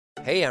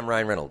Hey, I'm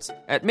Ryan Reynolds.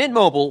 At Mint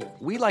Mobile,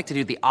 we like to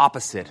do the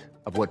opposite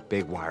of what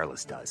Big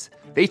Wireless does.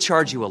 They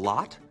charge you a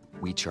lot,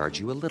 we charge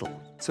you a little.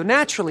 So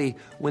naturally,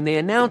 when they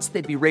announced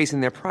they'd be raising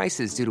their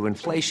prices due to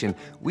inflation,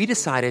 we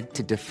decided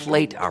to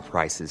deflate our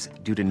prices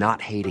due to not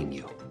hating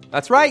you.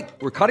 That's right.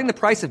 We're cutting the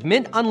price of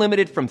Mint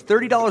Unlimited from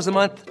 $30 a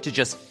month to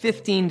just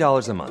 $15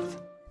 a month.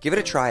 Give it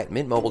a try at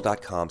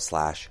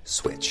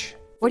mintmobile.com/switch.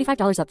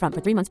 $45 up front for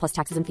 3 months plus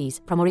taxes and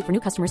fees. Promo rate for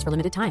new customers for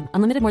limited time.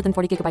 Unlimited more than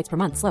 40 gigabytes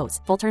per month. Slows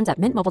full terms at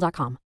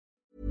mintmobile.com.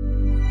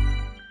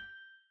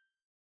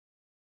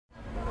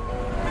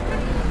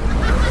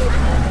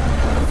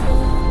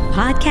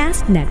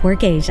 Podcast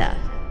Network Asia.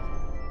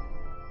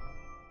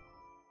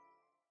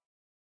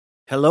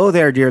 Hello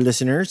there, dear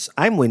listeners.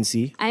 I'm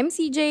Wincy. I'm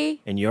CJ.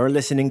 And you're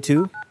listening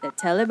to The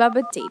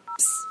Telebaba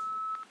Tapes.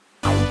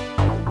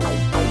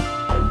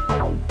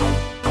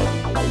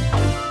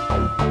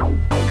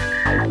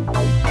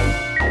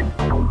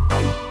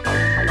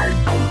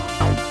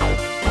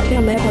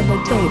 Telebaba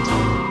Tapes.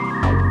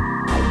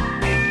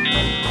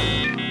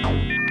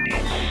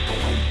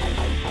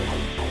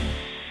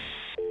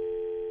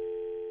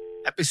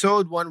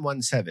 episode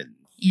 117.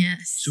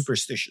 Yes.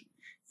 Superstition.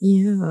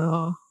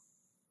 Yeah.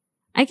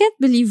 I can't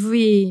believe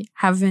we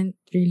haven't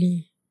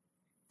really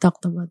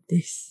talked about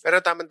this. Pero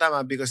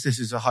tama-tama because this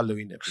is a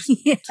Halloween episode.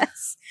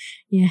 Yes.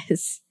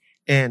 Yes.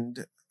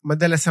 And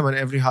madalas naman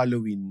every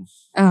Halloween,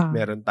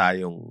 meron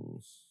tayong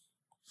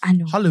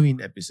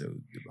Halloween episode,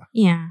 di ba?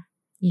 Yeah.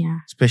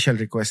 Yeah. Special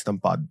request ng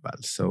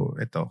Podpals. So,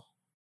 ito.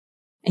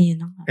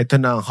 Ayun na nga.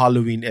 Ito na ang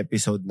Halloween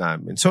episode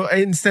namin. So,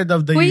 instead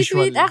of the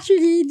usual... Wait.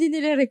 Actually, hindi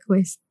nila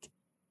request.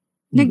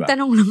 Diba?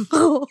 Nagtanong lang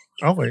ako.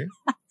 Okay.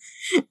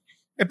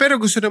 Pero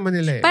gusto naman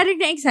nila eh. Parang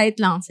na-excite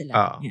lang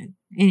sila. Yan.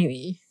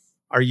 Anyway.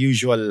 Our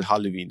usual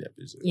Halloween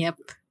episode. Yep.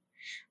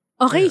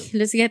 Okay,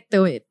 let's get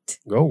to it.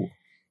 Go.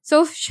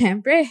 So,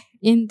 syempre,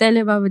 in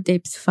Telebaba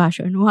Tapes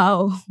fashion,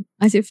 wow.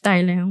 As if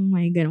tayo lang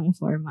may ganong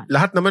format.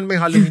 Lahat naman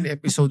may Halloween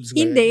episodes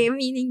ngayon. Hindi,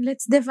 meaning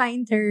let's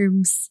define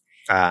terms.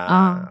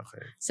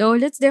 Okay. So,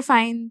 let's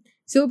define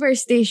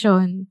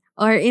superstition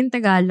or in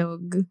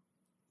Tagalog,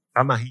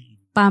 pamahiin.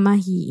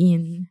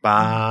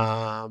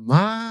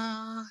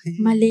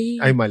 Mali.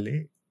 Ay,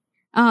 mali.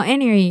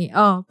 Anyway,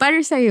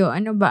 para sa'yo,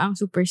 ano ba ang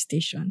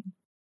superstition?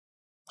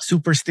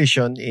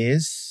 Superstition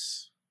is,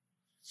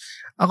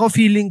 ako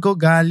feeling ko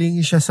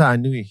galing siya sa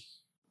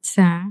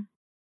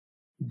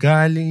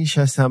galing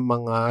siya sa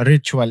mga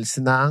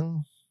rituals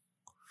ng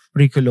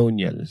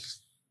pre-colonial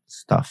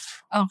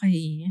stuff.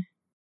 Okay.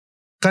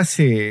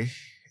 Kasi,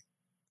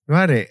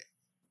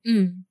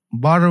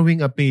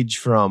 borrowing a page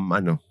from,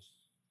 ano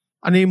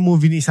yung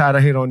movie ni Sarah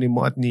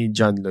Geronimo at ni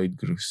John Lloyd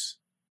Cruz?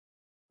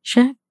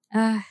 Siya?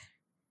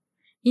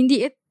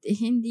 Hindi it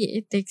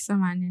takes a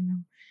man,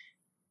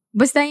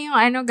 Basta yung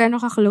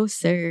gano'n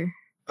ka-closer.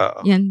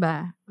 Yan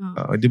ba?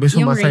 Di ba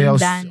sumasayaw?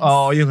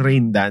 Yung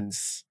rain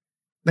dance.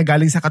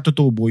 Nagaling sa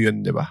katutubo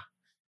yun, di ba?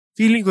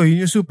 Feeling ko,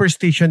 yun yung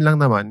superstition lang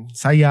naman.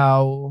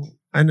 Sayaw,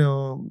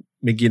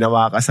 may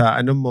ginawa ka sa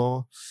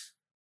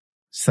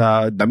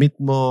sa damit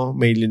mo,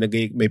 may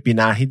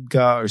pinahid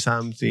ka or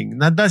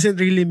something. That doesn't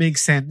really make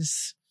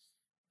sense.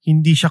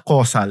 Hindi siya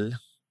causal.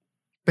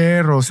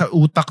 Pero sa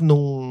utak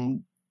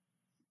nung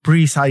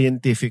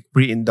pre-scientific,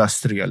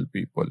 pre-industrial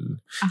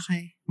people,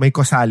 may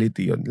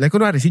causality yun. Like,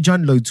 kunwari, si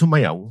John Lloyd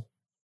sumayaw,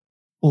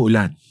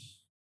 uulan.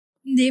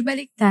 Hindi,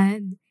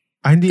 baliktad.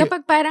 Hindi.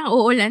 Kapag parang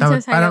uulan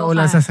sa sayaw parang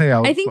ulan sa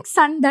sayaw. I think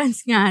sun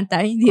dance nga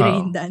ata, hindi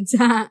rain dance.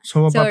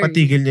 So,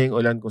 mapapatigil niya yung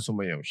ulan kung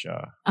sumayaw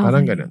siya.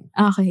 Parang ganun.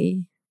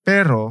 Okay.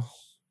 Pero,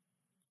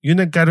 yung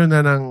nagkaroon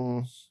na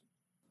ng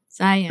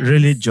science.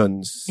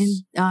 Religions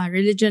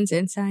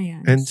and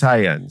science. And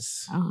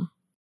science.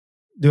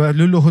 Di ba,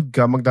 luluhod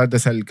ka,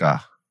 magdadasal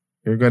ka.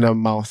 You're gonna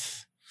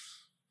mouth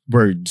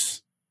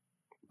words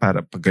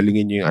para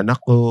pagalingin niyo yung anak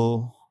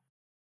ko,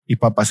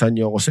 ipapasan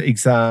niyo ako sa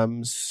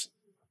exams.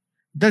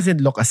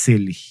 Doesn't look as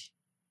silly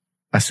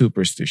as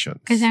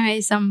superstition. Kasi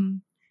may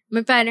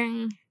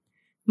parang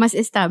mas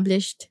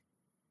established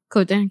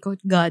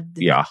quote-unquote God.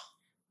 Yeah.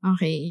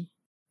 Okay.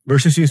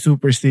 Versus yung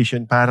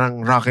superstition,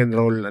 parang rock and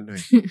roll,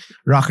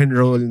 rock and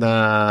roll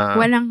na...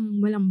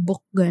 Walang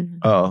book, gano'n.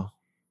 Oo.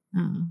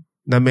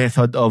 Na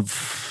method of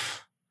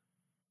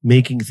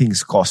making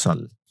things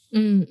causal.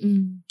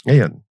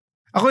 Ngayon.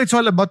 Ako, it's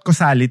all about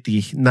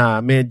causality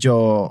na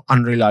medyo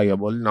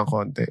unreliable na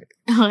konti.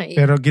 Okay.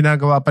 Pero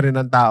ginagawa pa rin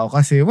ng tao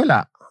kasi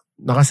wala.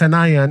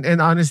 Nakasanayan. And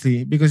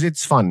honestly, because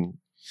it's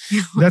fun.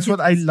 That's what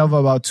I love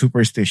about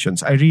superstitions.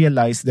 I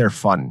realize they're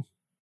fun.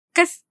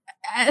 Kasi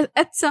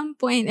at some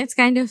point, it's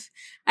kind of,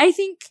 I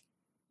think,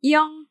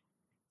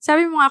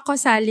 sabi mo nga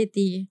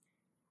causality,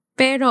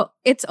 pero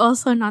it's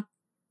also not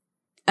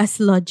as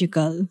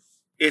logical.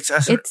 It's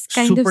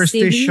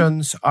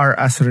superstitions are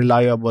as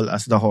reliable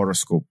as the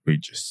horoscope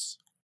pages.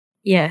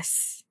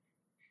 Yes.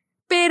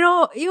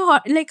 Pero,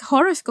 like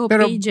horoscope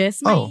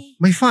pages,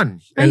 may fun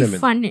element. May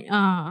fun.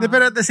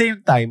 Pero at the same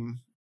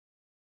time,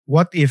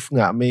 what if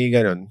nga, may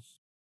ganun?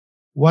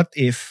 What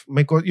if,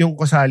 yung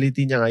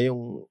causality niya nga,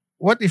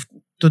 what if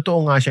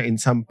totoo nga siya in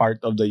some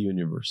part of the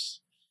universe?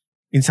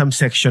 in some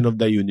section of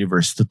the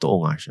universe,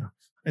 totoo nga siya.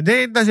 And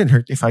then it doesn't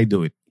hurt if I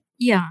do it.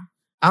 Yeah.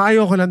 Ang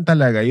ayoko lang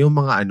talaga, yung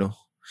mga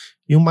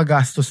yung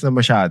magastos na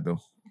masyado.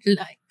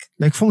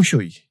 Like feng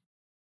shui.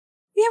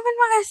 Hindi naman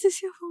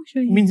magastos yung feng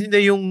shui. Hindi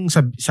yung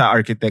sa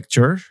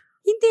architecture.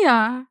 Hindi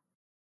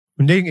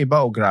Hindi yung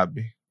iba,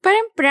 grabe.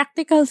 Parang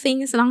practical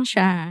things lang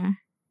siya.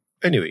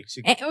 Anyway,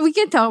 sige. We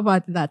can talk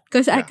about that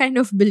because I kind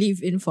of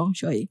believe in feng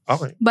shui.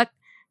 Okay. But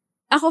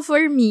ako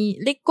for me,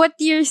 like what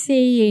you're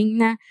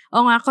saying na,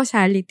 nga,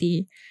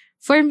 causality.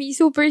 For me,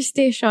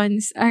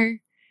 superstitions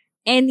are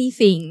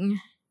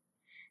anything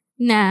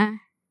na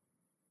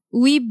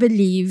we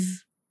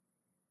believe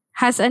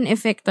has an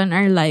effect on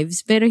our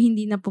lives pero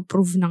hindi na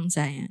po-prove ng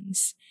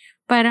science.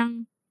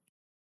 Parang,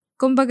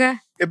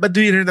 kumbaga... But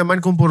do you naman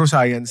kung puro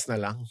science na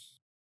lang?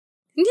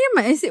 Hindi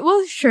naman.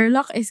 Well,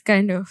 Sherlock is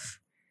kind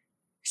of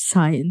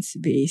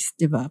science-based,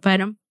 di ba?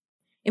 Parang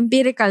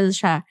empirical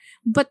siya.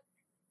 But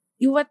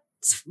what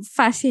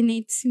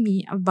fascinates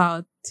me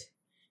about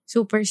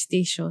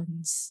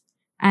superstitions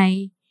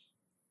ay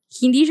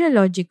hindi siya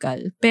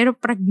logical, pero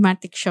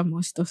pragmatic siya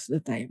most of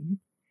the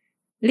time.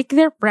 Like,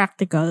 they're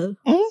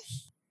practical.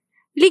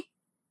 Like,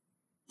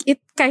 it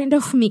kind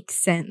of makes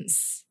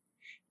sense.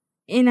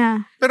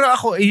 Pero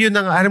ako, yun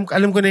na nga,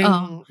 alam ko na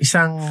yung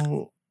isang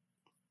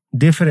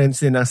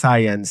difference din ng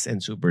science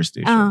and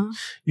superstition.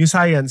 Yung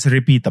science,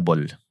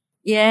 repeatable.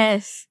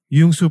 Yes.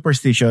 Yung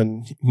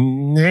superstition,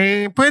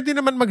 pwede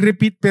naman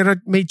mag-repeat pero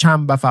may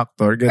chamba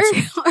factor.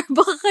 Or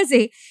baka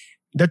kasi,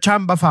 the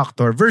chamba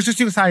factor versus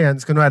yung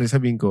science, kunwari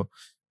sabihin ko,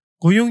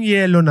 kung yung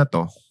yellow na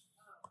to,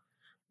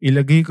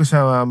 ilagay ko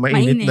sa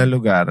mainit na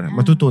lugar,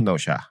 matutunaw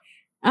siya.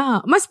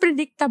 Mas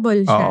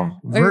predictable siya.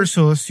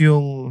 Versus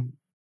yung,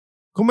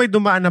 kung may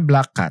dumaan na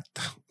black cat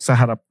sa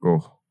harap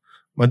ko,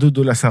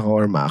 madudulas ako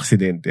or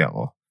ma-aksidente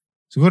ako.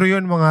 Siguro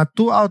yun mga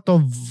 2 out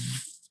of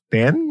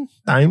 10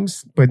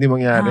 times pwede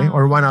mangyari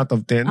or 1 out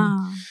of 10.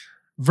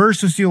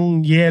 Versus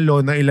yung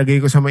yellow na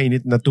ilagay ko sa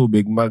mainit na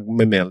tubig,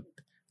 mag-melt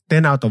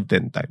 10 out of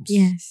 10 times.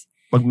 Yes.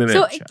 Mag-melt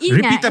siya.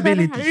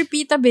 Repeatability.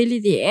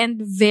 Repeatability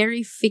and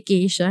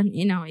verification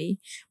in a way.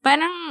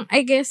 Parang,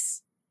 I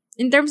guess,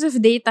 in terms of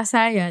data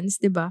science,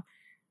 di ba,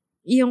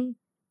 yung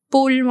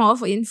pool mo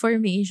of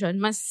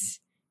information, mas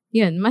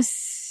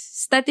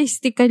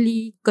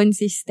statistically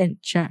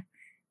consistent siya,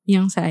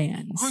 yung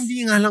science.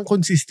 Hindi nga lang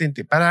consistent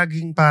eh.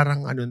 Paraging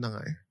parang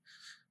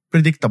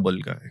predictable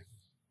ka eh.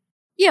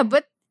 Yeah,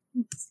 but,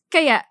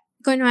 kaya,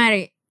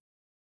 kunwari,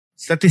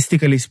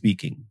 statistically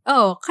speaking.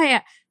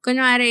 Kaya,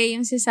 kunwari,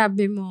 yung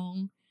sasabi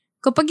mong,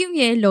 kapag yung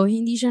yellow,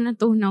 hindi siya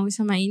natunaw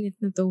sa mainit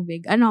na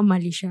tubig,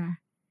 anomaly siya.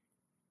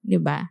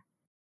 Diba?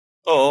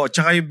 Oo,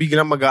 tsaka yung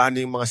biglang mag-aano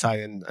yung mga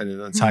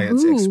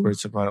science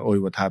experts sa parang,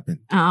 what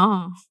happened?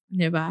 Oo,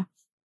 diba?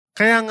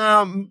 Kaya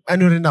nga,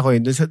 rin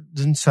ako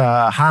dun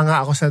sa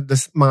hanga ako sa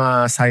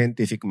mga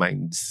scientific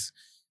minds.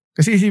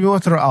 Kasi isipin mo,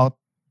 throughout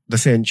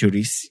the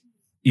centuries,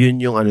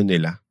 yun yung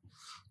nila,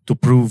 to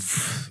prove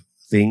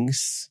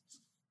things.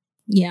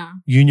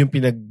 Yeah. Yun yung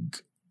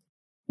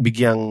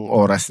pinagbigyang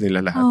oras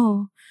nila lahat.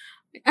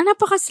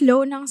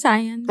 Napaka-slow ng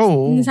science,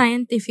 ng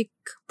scientific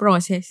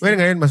process.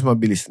 Well, ngayon, mas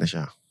mabilis na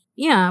siya.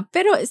 Yeah,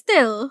 pero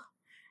still,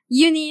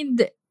 you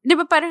need, di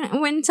ba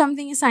parang when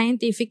something is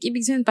scientific,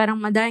 ibig sabihin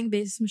parang madaling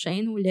beses mo siya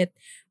inulit,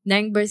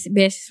 madaling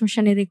beses mo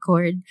siya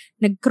ni-record,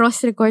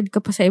 nag-cross-record ka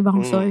pa sa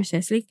ibang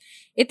sources. Like,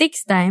 it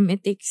takes time,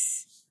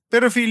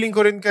 Pero feeling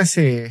ko rin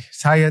kasi,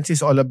 science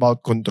is all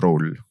about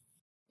control.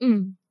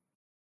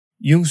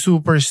 Yung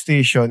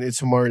superstition,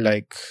 it's more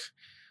like,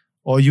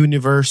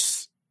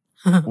 universe,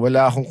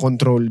 wala akong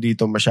control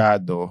dito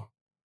masyado.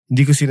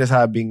 Hindi ko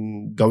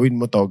sinasabing, gawin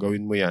mo to,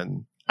 gawin mo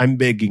yan. I'm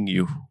begging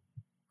you.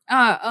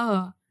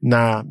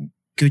 Na,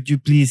 could you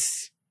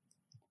please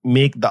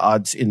make the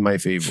odds in my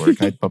favor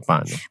kahit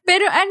papano?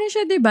 Pero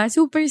siya, diba?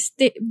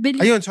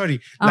 Ayun, sorry.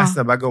 Last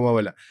na bago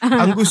mawala.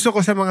 Ang gusto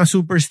ko sa mga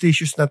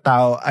superstitious na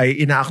tao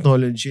ay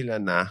ina-acknowledge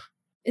sila na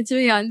it's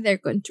beyond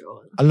their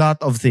control. A lot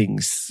of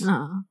things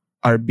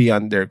are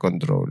beyond their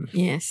control.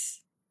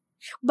 Yes.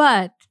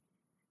 But,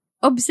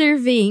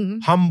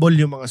 observing... Humble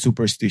yung mga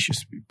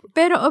superstitious people.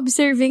 Pero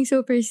observing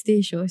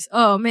superstitious,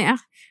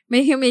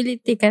 may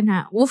humility ka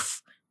na.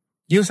 Oof.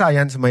 Yung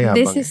science mayabang.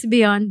 This is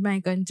beyond my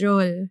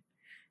control.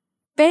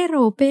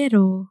 Pero,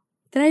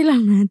 try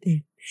lang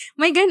natin.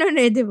 May ganun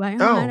di ba?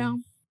 Yung parang,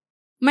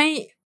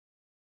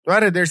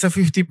 there's a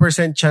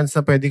 50% chance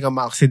na pwede kang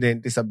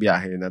ma-aksidente sa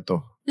biyahe na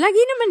to. Lagi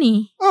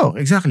naman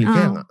Exactly.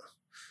 Kaya nga.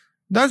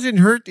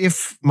 Doesn't hurt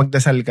if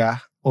magdasal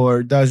ka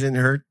or doesn't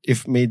hurt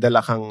if may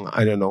dala kang,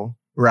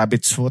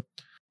 rabbit's foot.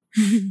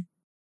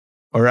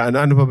 Or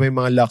ano pa ba yung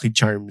mga lucky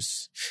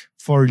charms?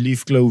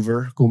 4-leaf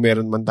clover, kung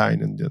meron man tayo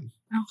nandun.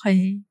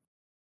 Okay.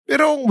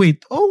 Pero wait,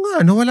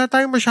 wala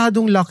tayong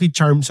masyadong lucky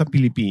charm sa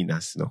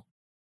Pilipinas, no?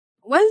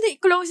 Well, the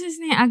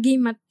closest na yung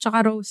agimat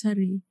tsaka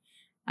rosary.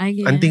 I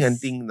guess.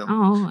 Anting-anting, no?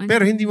 Oo.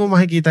 Pero hindi mo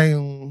makikita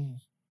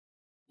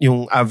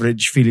yung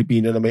average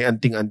Filipino na may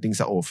anting-anting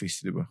sa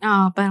office, di ba?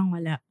 Parang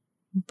wala.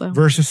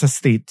 Versus sa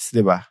States,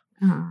 di ba?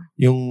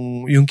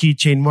 Yung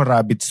keychain mo,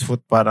 rabbit's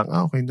foot, parang,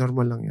 okay,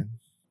 normal lang yan.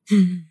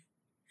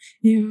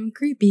 Yeah,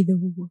 creepy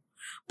though.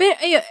 Pero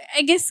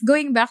I guess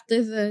going back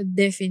to the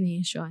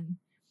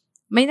definition,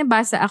 may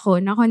nabasa ako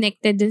na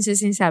connected dun sa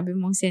sinasabi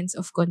mong sense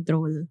of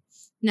control.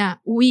 Na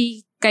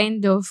we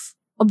kind of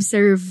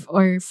observe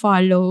or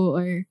follow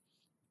or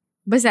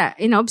basta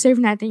ina-observe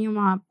natin yung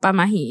mga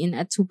pamahiin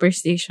at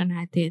superstition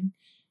natin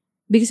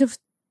because of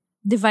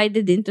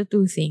divided into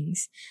two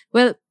things.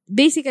 Well,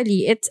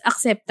 basically, it's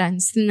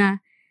acceptance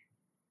na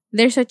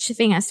there's such a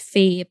thing as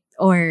fate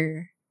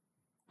or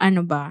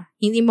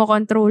hindi mo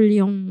control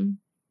yung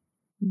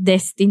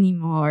destiny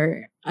mo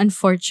or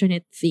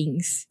unfortunate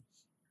things.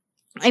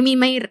 I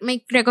mean, may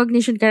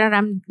recognition ka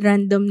na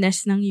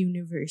randomness ng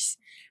universe.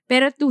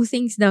 Pero two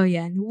things daw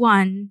yan.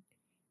 One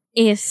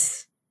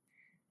is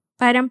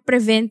parang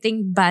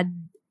preventing bad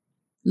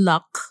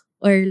luck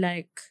or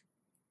like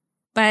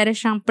para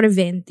siyang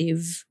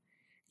preventive.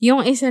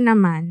 Yung isa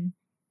naman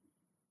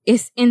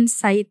is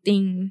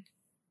inciting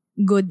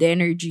good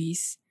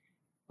energies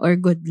or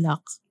good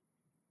luck.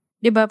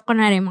 Diba,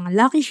 kunwari mga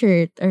lucky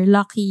shirt or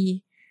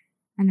lucky,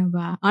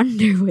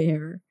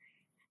 underwear.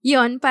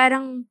 Yun,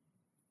 parang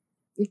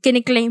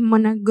kiniklaim mo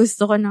na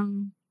gusto ko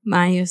ng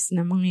maayos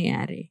na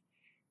mangyayari.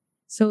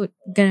 So,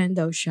 ganun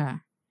daw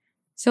siya.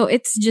 So,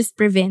 it's just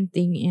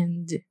preventing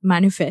and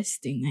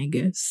manifesting, I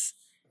guess.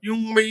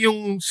 Yung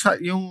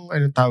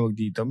anong tawag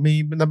dito,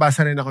 may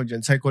nabasa rin ako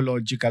dyan,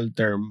 psychological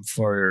term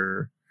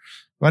for,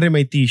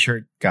 may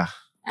t-shirt ka.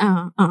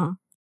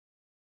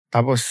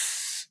 Tapos,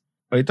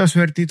 ito,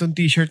 swerte itong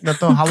t-shirt na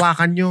to,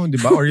 hawakan nyo,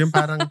 di ba? Or yung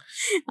parang,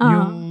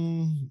 yung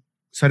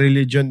sa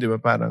religion, di ba?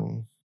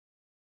 Parang,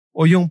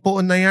 o yung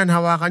poon na yan,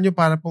 hawakan nyo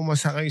para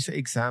pumasa kayo sa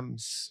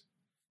exams.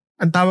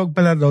 Ang tawag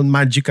pala doon,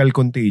 magical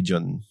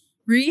contagion.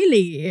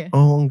 Really?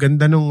 Oh, ang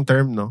ganda nung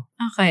term, no?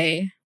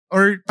 Okay.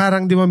 Or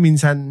parang, di ba,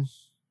 minsan,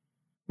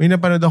 may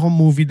napanood akong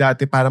movie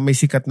dati para may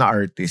sikat na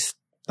artist.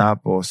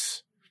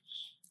 Tapos,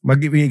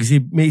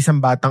 may isang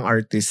batang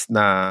artist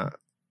na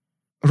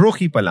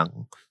rookie pa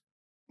lang.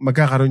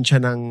 Magkakaroon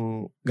siya ng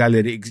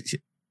gallery,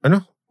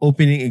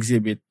 opening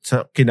exhibit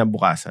sa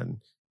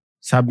kinabukasan.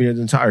 Sabi niya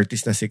dun sa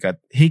artist na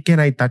sikat, hey,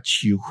 can I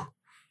touch you?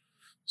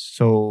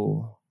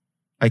 So,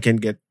 I can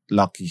get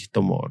lucky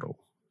tomorrow.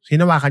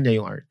 Hinawakan niya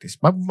yung artist.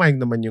 Papumayag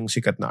naman yung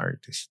sikat na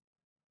artist.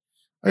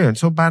 Ayun,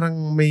 so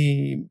parang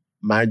may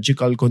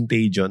magical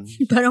contagion.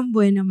 Parang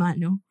buwan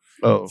naman, no?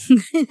 Oo.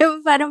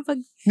 Parang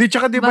pag hindi,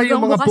 tsaka diba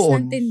yung mga bukas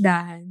poon? ng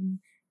tindahan,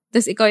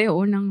 tapos ikaw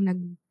yung unang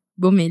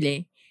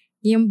nagbumili,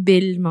 yung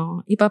bill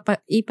mo,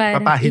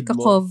 papahid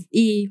mo.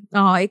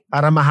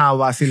 Para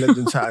mahawa sila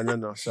dun sa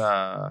sa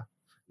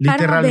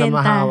literal na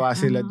mahawa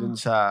sila dun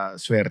sa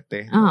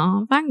swerte.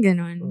 Oo, parang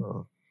ganun.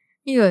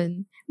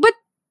 Yun. But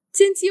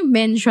since you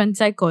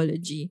mentioned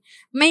psychology,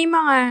 may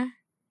mga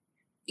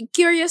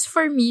curious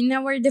for me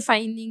na we're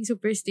defining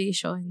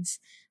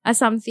superstitions as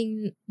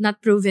something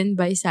not proven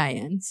by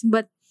science.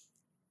 But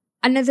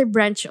another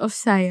branch of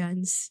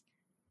science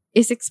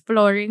is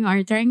exploring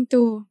or trying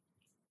to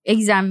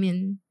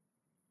examine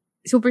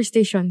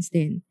superstitions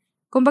din.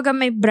 Kumbaga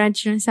may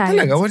branch ng science.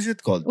 Talaga? What is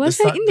it called? Well,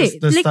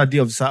 the study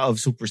of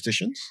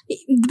superstitions?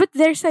 But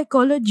there's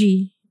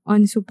psychology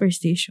on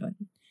superstition.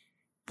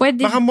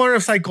 Pwede. Baka more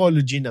of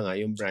psychology na nga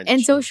yung branch. And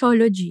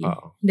sociology.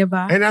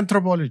 Diba? And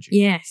anthropology.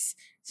 Yes.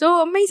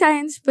 So, may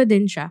science pa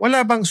din siya.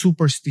 Wala bang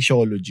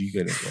superstitiology?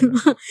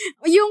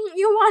 yung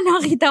mga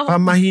nakita ko.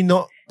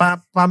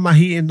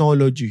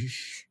 Pamahiinology.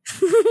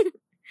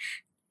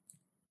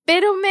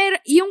 Pero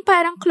yung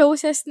parang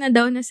closest na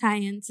daw na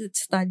science that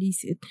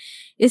studies it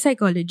is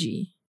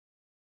psychology.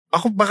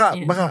 Ako baka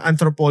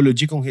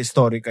anthropology kung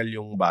historical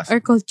yung basa.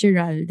 Or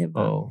cultural, diba?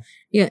 Oh.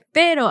 Yeah.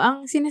 Pero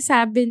ang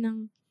sinasabi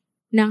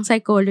ng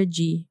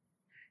psychology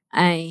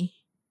ay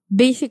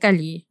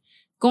basically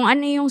kung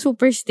ano yung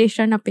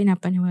superstition na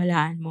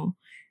pinapaniwalaan mo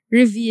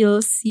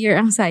reveals your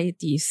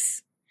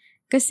anxieties.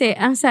 Kasi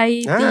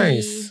anxiety...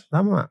 Nice.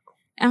 Tama.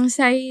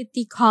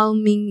 Anxiety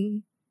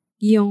calming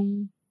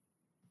yung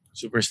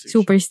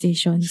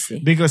superstitions.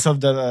 Because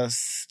of the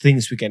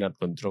things we cannot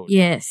control.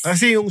 Yes.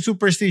 Kasi yung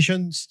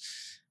superstitions,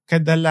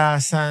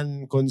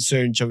 kadalasan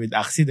concerned siya with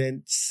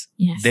accidents,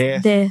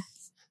 death,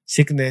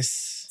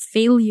 sickness,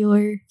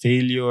 failure,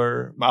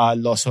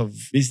 loss of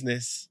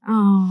business.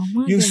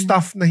 Yung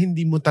stuff na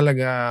hindi mo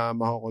talaga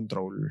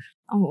makokontrol.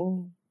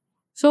 Oo.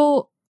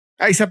 So,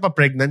 isa pa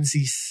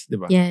pregnancies, di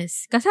ba?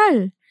 Yes.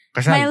 Kasal.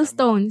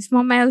 Milestones.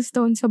 Mga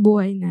milestones sa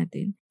buhay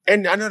natin.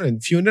 And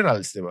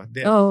funerals, di ba?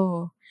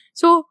 Oo.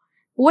 So,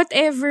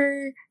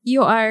 whatever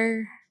you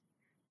are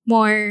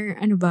more,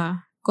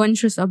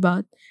 conscious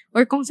about,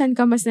 or kung saan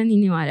ka mas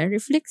naniniwala,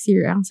 reflects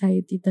your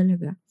anxiety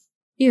talaga.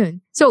 Yun.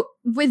 So,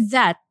 with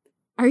that,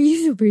 are you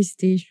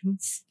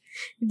superstitious?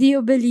 Do you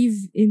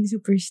believe in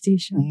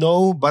superstition?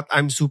 No, but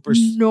I'm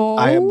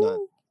No? I am not.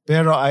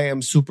 Pero I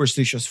am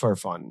superstitious for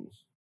fun.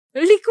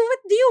 Like,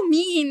 what do you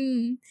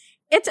mean?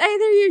 It's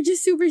either you're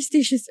just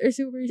superstitious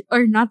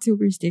or not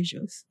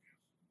superstitious.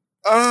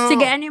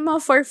 Sige, ano mo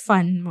for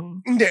fun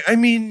mo? Hindi, I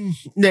mean,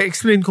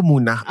 explain ko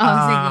muna.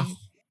 Sige.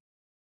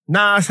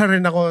 Naasar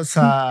rin ako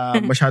sa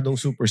masyadong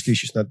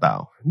superstitious na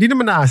tao. Hindi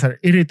naman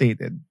naasar,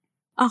 irritated.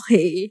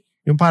 Okay.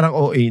 Yung parang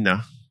OA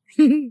na.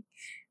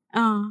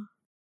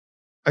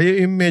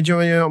 Ay, yung medyo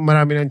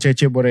marami ng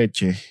cheche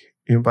boreche.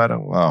 Yung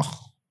parang,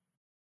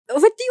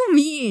 What do you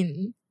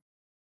mean?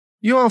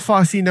 Yung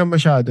fussy na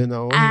masyado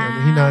na,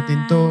 anuhin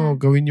natin to,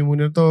 gawin niyo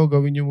muna to,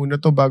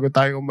 bago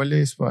tayo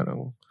umalis.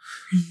 Parang,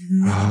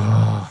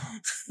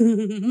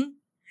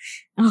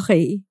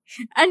 Okay.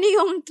 Ano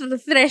yung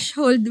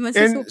threshold mo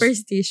sa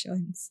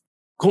superstitions?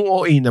 Kung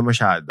OA na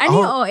masyado. Ano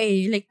yung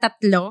OA? Like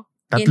tatlo?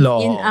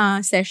 In a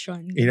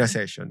session. In a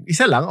session.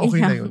 Isa lang,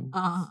 okay na yun.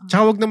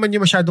 Tsaka wag naman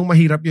yung masyadong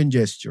mahirap yung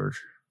gesture.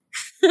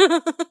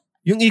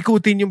 Yung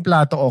ikutin yung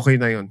plato, okay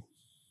na yun.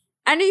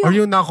 Ano yung... Or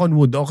yung knock on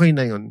wood, okay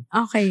na yun.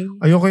 Okay.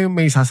 Ayoko yung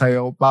may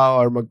sasayaw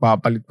pa or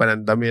magpapalit pa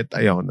ng damit.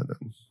 Ayoko na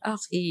nun.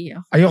 Okay.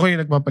 Ayoko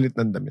yung nagpapalit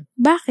ng damit.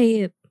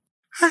 Bakit?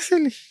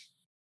 Hassle.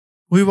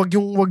 Uy, wag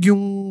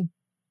yung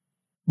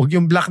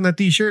black na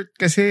t-shirt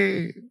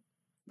kasi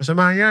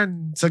masama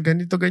yan. Sa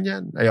ganito,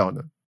 ganyan.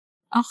 Ayoko na.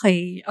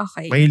 Okay.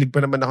 Mahilig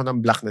pa naman ako ng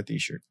black na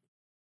t-shirt.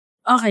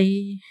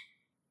 Okay.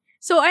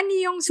 So, ano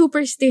yung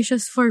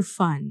superstitious for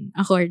fun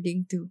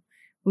according to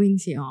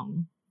Wincy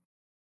Ong?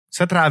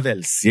 Sa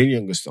travels, yun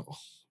yung gusto ko.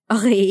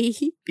 Okay.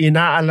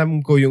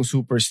 Inaalam ko yung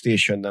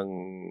superstition ng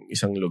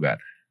isang lugar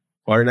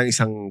or ng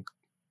isang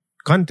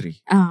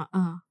country.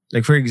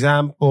 Like for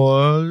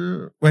example,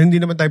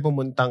 hindi naman tayo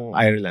pumuntang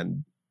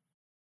Ireland.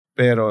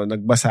 Pero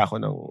nagbasa ako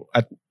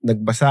at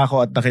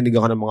nakinig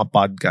ako ng mga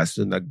podcast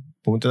doon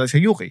pumunta tayo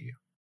sa UK.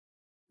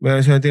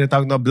 Meron silang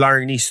tinatawag na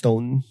Blarney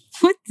Stone.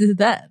 What's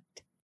that?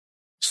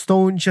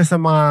 Stone siya sa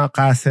mga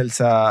castle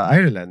sa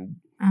Ireland.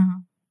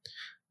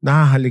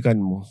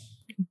 Nahahalikan mo.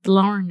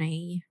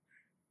 Blarney.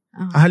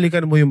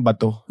 Hahalikan mo yung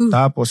bato.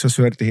 Tapos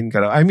suswertihin ka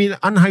raw. I mean,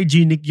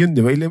 unhygienic yun,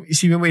 di ba?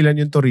 Isipin mo ilan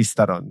yung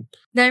turista ron.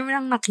 Dahil mo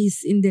lang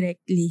na-kiss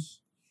indirectly.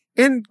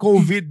 And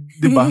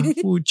COVID, di ba?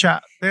 Pucha.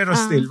 Pero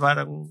still,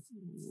 parang,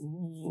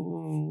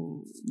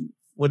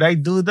 would I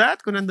do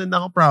that? Kung nandun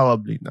ako,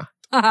 probably not.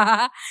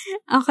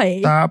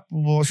 Okay.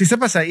 Tapos,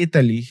 isa pa sa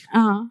Italy,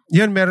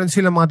 yun, meron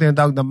silang mga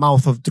tinatawag na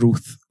mouth of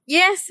truth.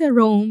 Yes,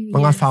 Rome.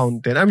 Mga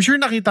fountain. I'm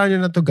sure nakita nyo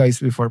na to guys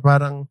before.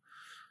 Parang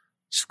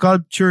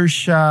sculpture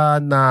siya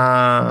na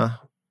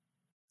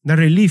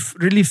relief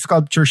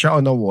sculpture siya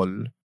on a wall.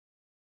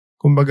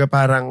 Kumbaga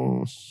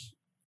parang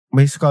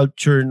may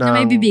sculpture na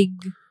may bibig.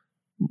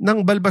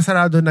 Ng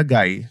balbasarado na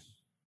guy.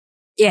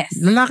 Yes.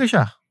 Lalaki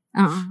siya.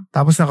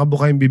 Tapos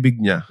nakabuka yung bibig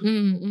niya.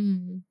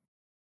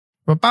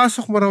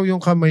 Papasok mo raw yung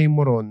kamay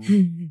mo ron.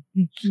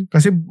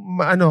 Kasi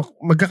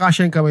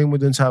magkakasya yung kamay mo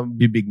dun sa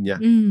bibig niya.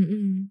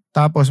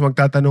 Tapos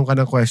magtatanong ka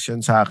ng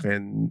question sa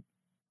akin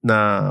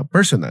na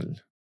personal.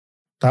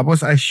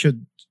 Tapos I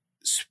should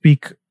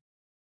speak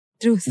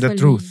the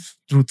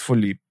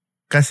truthfully.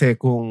 Kasi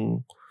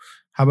kung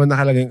habang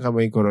nakalagay yung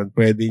kamay ko ron,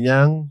 pwede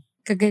niyang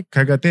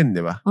kagatin,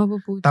 di ba?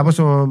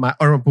 Tapos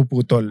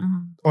mapuputol.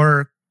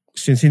 Or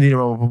since hindi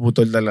naman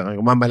mapuputol talaga,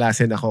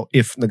 mamalasin ako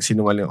if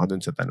nagsinungaling ako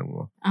dun sa tanong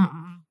mo.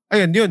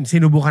 Ayun, yun.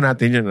 Sinubukan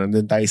natin yun.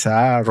 Nandun tayo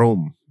sa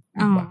Rome.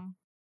 Diba?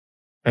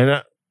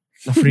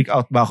 Na-freak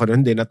out ba ako doon?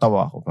 Hindi,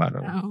 natawa ako.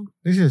 Parang,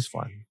 this is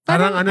fun.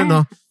 Parang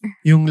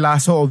yung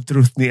lasso of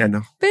truth ni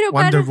pero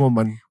Wonder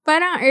Woman.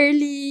 Parang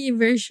early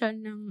version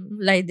ng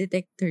lie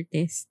detector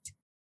test.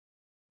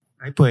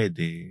 Ay,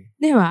 pwede.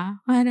 Di ba?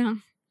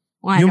 Parang,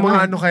 yung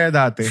mga kaya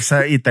dati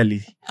sa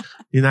Italy,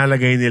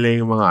 inalagay nila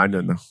yung mga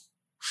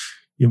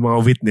yung mga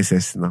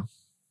witnesses, no?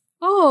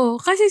 Oh,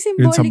 kasi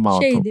symbolic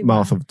siya, di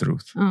ba? Mouth of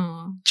truth.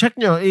 Check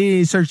nyo,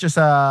 i-search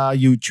sa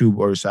YouTube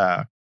or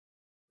sa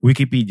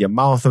Wikipedia,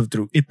 Mouth of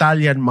Truth.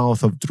 Italian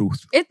Mouth of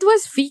Truth. It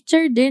was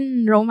featured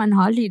in Roman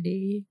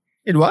Holiday.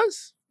 It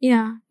was?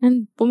 Yeah.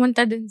 And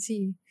pumunta din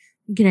si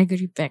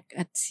Gregory Peck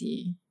at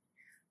si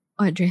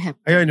Audrey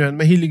Hepburn. Ayun yun,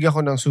 mahilig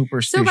ako ng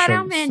superstitions. So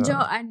parang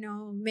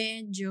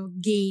medyo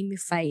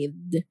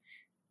gamified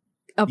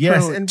approach.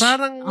 Yes, and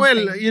parang,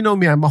 well, you know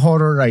me, I'm a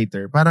horror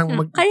writer. Parang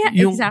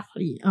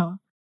exactly.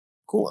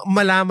 Kung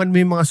malaman mo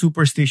yung mga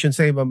superstitions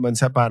sa ibang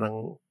bansa,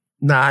 parang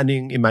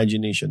yung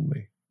imagination mo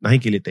eh.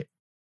 Nakikiliti.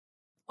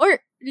 Or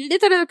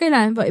literal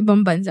kailangan ba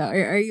ibang bansa? Or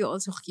are you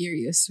also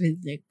curious with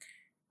like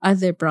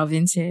other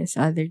provinces,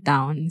 other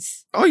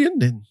towns? Oh,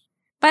 yun din.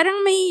 Parang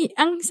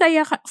ang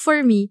saya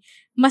for me,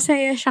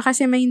 masaya siya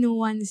kasi may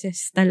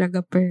nuances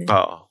talaga per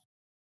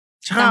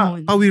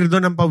Tsaka,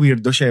 pawirdo ng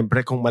pawirdo,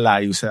 syempre, kung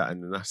malayo sa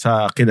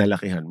sa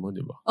kinalakihan mo,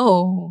 di ba?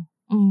 Oo.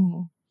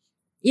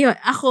 Yun,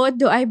 ako,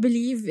 do I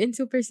believe in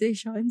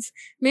superstitions?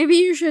 Maybe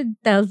you should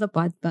tell the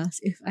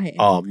podcast if I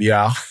am.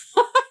 Yeah.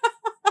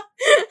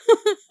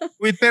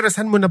 Wait, pero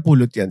saan mo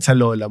napulot yan? Sa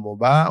lola mo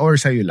ba? Or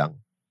sa'yo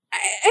lang?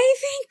 I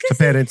think kasi, sa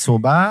parents mo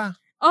ba?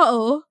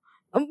 Oo.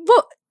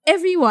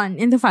 Everyone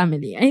in the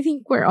family. I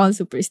think we're all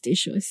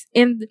superstitious.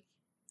 And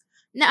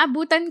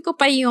naabutan ko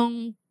pa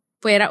yung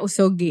puwera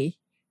usog eh.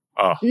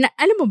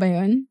 Alam mo ba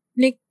yun?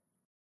 Like,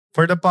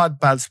 for the pod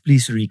pals,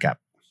 please recap.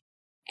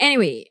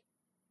 Anyway,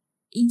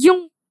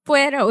 yung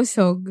puwera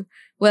usog,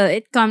 well,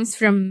 it comes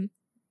from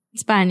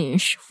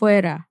Spanish,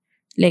 fuera.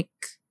 Like,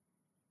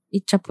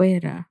 echa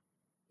puera.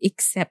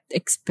 Except,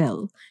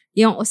 expel.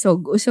 yung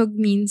usog. Usog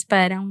means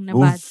parang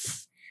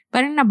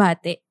parang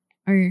nabate.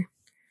 Or,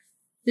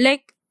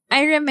 like,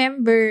 I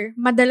remember,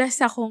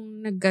 madalas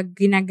akong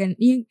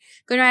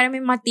kunwari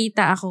may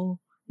matita ako,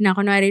 na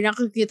kunwari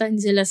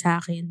nakukyutan sila sa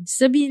akin.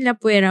 Sabihin nila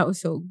puwera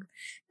usog.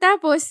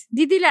 Tapos,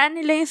 didilaan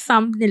nila yung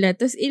thumb nila,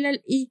 tapos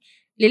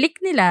lilik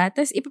nila,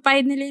 tapos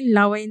ipapahid nila yung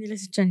laway nila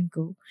sa tiyan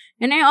ko.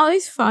 And I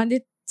always found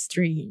it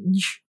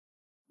strange.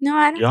 No,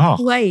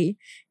 why?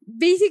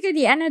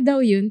 Basically, ano daw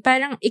yun?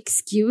 Parang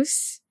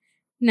excuse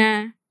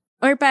na,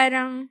 or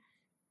parang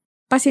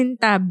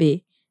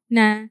pasintabi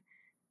na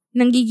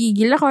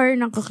nanggigigil ako or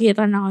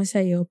nangkukitan ako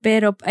sa'yo,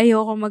 pero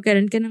ayoko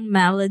magkaroon ka ng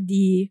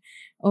malady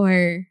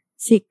or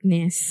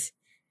sickness.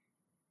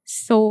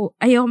 So,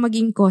 ayoko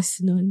maging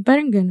cause nun.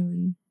 Parang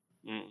ganun.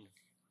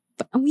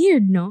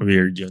 Weird, no?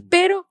 Weird yun.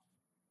 Pero,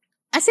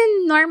 as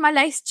in,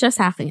 normalized siya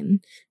sa akin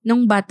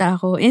nung bata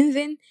ako. And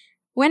then,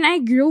 when I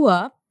grew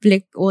up,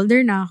 like, older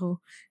na ako,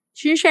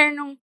 share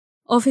nung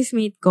office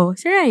mate ko,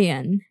 si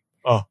Ryan.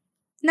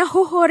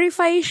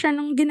 Naho-horrify siya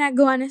nung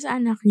ginagawa na sa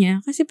anak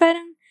niya. Kasi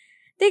parang,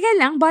 teka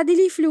lang,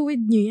 bodily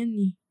fluid niyo yan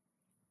eh.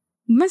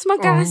 Mas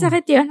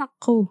magkakasakit yung anak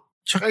ko.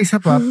 Tsaka isa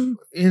pa,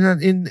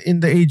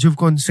 in the age of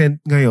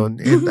consent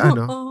ngayon, and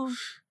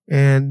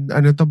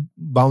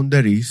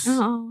boundaries.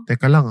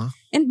 Teka lang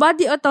And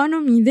body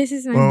autonomy, this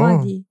is my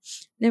body.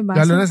 Diba?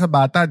 Lalo na sa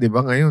bata,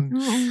 diba ngayon?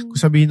 Kung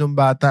sabihin ng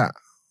bata,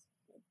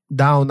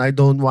 down, I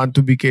don't want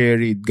to be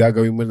carried,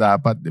 gagawin mo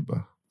dapat,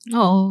 diba?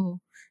 Oo.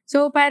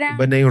 So parang,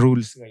 iba na yung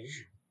rules ngayon.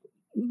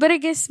 But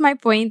I guess my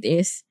point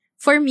is,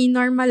 for me,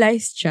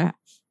 normalized siya.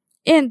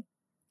 And,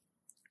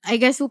 I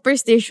guess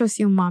superstitious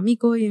yung mommy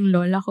ko, yung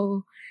lola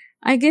ko.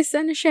 I guess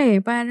siya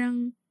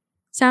parang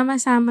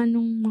sama-sama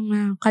nung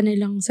mga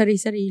kanilang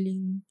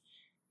sari-sariling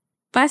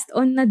passed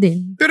on na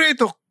din. Pero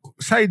ito,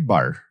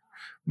 sidebar.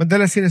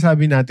 Madalas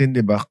sinasabi natin, di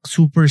ba,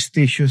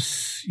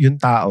 superstitious yung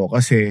tao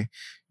kasi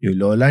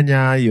yung lola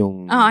niya,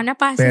 yung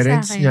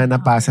parents niya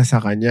napasa sa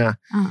kanya.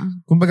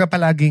 Kumbaga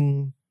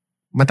palaging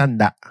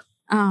matanda.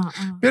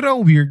 Pero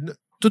ang weird,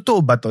 totoo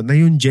ba to na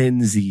yung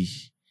Gen Z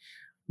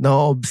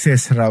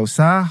na-obsess raw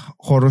sa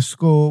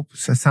horoscope,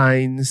 sa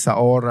signs, sa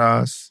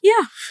oras,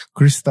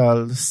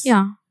 crystals.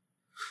 Yeah.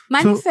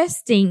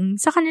 Manifesting.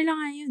 Sa kanila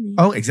nga yun eh.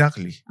 Oh,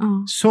 exactly.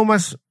 So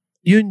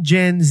yung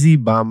Gen Z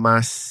ba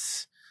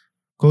mas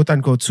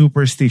quote-unquote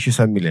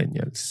superstitious sa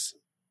millennials?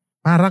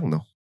 Parang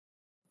no?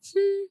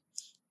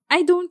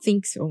 I don't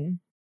think so.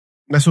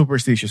 Na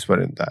superstitious pa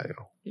rin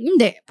tayo.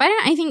 Hindi.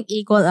 Parang I think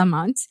equal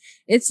amounts.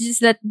 It's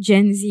just that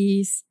Gen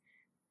Zs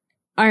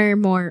are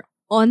more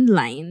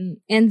online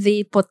and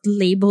they put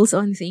labels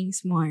on things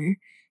more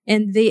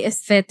and they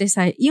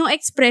aestheticize yung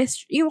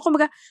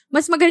kumbaga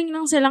mas magaling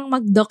lang silang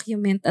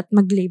mag-document at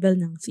mag-label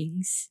ng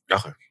things.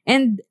 Okay.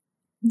 And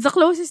the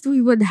closest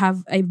we would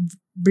have ay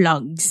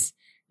blogs.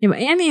 Diba?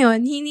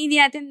 Yun, hindi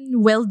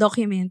natin well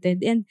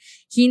documented and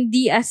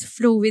hindi as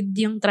fluid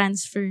yung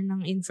transfer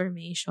ng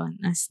information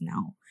as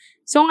now.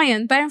 So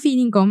ngayon, parang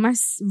feeling ko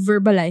mas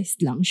verbalized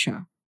lang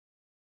siya.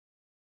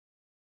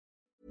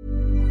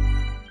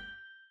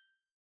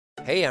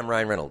 Hey, I'm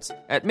Ryan Reynolds.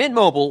 At Mint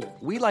Mobile,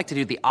 we like to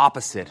do the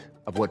opposite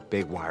of what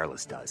Big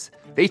Wireless does.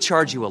 They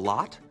charge you a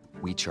lot,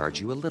 we charge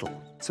you a little.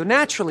 So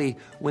naturally,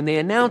 when they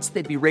announced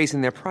they'd be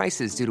raising their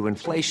prices due to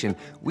inflation,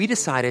 we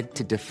decided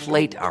to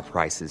deflate our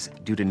prices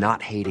due to not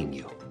hating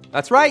you.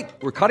 That's right.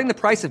 We're cutting the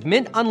price of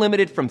Mint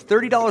Unlimited from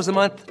 $30 a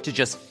month to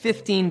just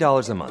 $15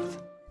 a month.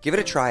 Give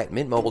it a try at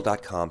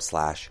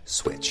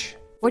mintmobile.com/switch.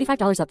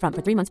 $45 up front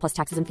for 3 months plus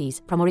taxes and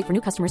fees. Promo rate for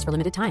new customers for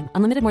limited time.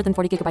 Unlimited more than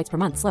 40 gigabytes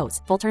per month. Slows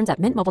full terms at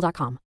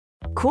mintmobile.com.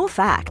 Cool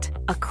fact,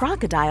 a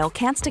crocodile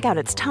can't stick out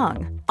its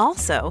tongue.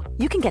 Also,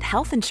 you can get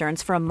health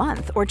insurance for a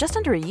month or just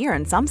under a year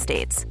in some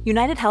states.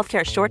 United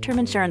Healthcare short-term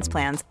insurance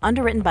plans,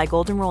 underwritten by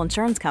Golden Rule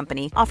Insurance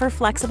Company, offer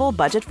flexible,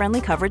 budget-friendly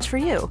coverage for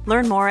you.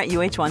 Learn more at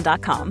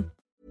uh1.com.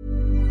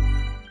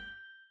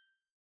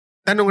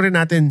 Tanong rin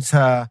natin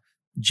sa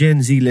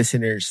Gen Z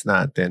listeners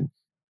natin,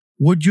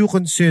 would you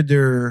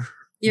consider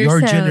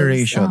your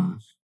generation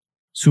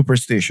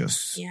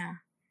superstitious? Yeah.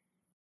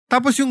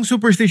 Tapos yung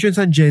superstitions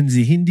ng Gen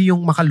Z, hindi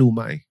yung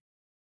makaluma eh.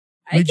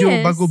 Medyo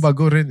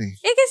bago-bago rin eh.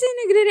 Kasi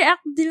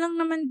nagre-react din lang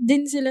naman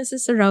din sila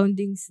sa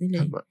surroundings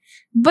nila.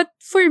 But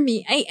for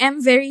me, I am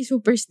very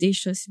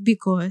superstitious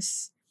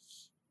because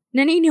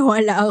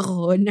naniniwala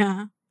ako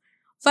na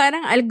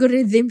parang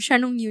algorithm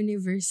siya ng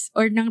universe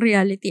or ng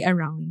reality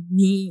around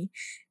me.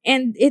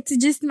 And it's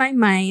just my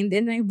mind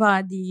and my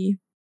body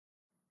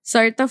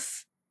sort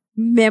of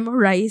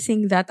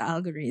memorizing that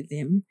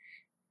algorithm.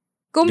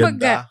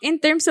 Kumbaga, in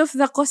terms of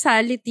the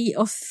causality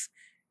of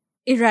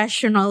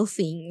irrational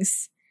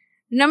things,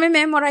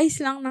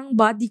 na-memorize lang ng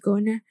body ko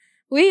na,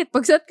 wait,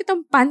 pag suot ko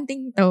tong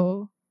panting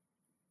to,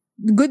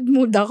 good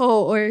mood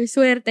ako, or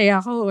swerte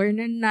ako, or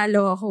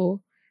nanalo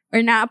ako, or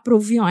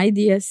na-approve yung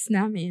ideas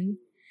namin.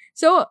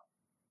 So,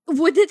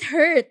 would it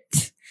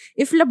hurt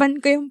if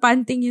laban ko yung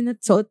panting yun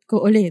at suot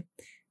ko ulit?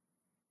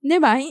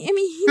 Diba? I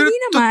mean, hindi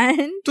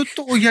naman.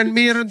 Totoo yan.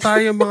 Meron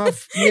tayong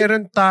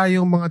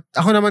mga,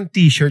 ako naman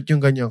t-shirt yung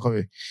ganyan ko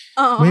eh.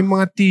 Oo. May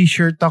mga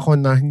t-shirt ako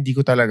na hindi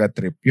ko talaga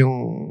trip. Yung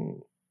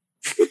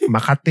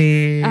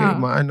makate,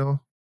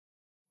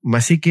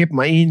 masikip,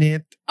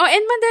 mainit. Oh,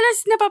 and madalas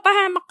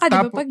napapahamak ka,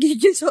 diba? Pag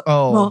gigil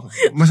mo.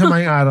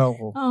 Masama yung araw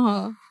ko.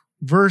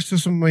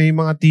 Versus may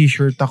mga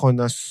t-shirt ako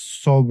na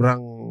sobrang,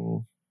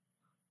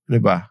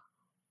 diba,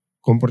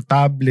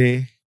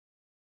 komportable.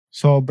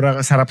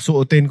 Sobrang sarap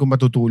suotin kung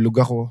matutulog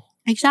ako.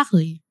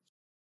 Exactly.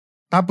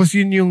 Tapos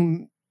yun yung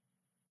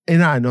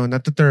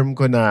nata-term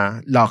ko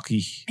na lucky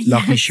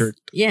shirt.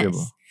 Yes.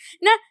 Diba?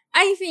 Na,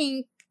 I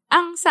think,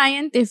 ang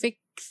scientific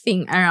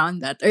thing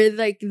around that, or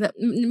like,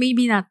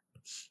 maybe not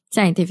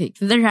scientific,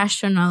 the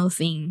rational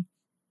thing,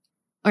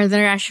 or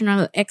the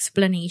rational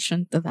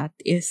explanation to that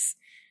is,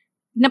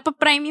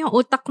 napaprime yung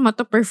utak mo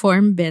to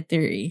perform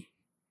better eh.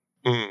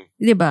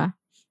 Diba?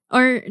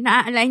 Or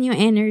na-align yung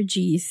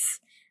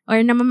energies,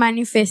 or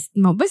namamanifest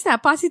mo. Basta,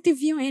 positive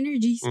yung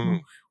energies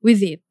mo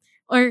with it.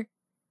 Or,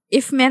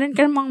 if meron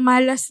ka namang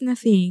malas na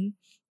thing,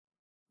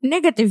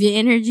 negative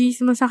yung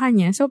energies mo sa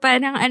kanya. So,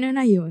 parang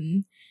na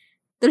yun,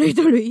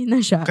 tuloy-tuloy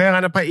na siya. Kaya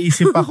nga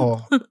napaisip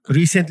ako,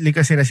 recently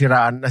kasi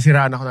nasiraan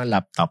ako ng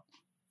laptop.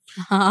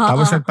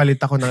 Tapos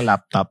nagpalit ako ng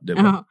laptop,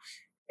 diba?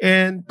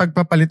 And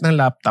pagpapalit ng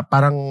laptop,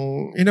 parang,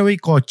 in a way,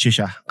 kotse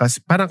siya. Kasi,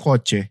 parang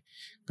kotse.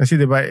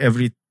 Kasi diba,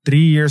 every 3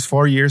 years,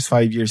 4 years,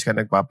 5 years ka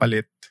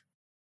nagpapalit.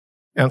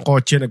 Ang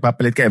kotse,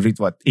 nagpapalit ka every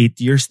 8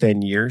 years,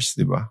 10 years,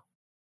 di ba?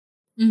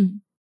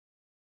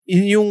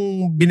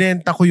 Yung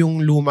binenta ko yung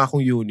luma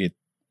kong unit,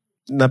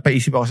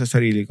 napaisip ako sa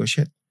sarili ko,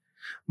 shit,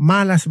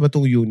 malas ba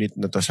tong unit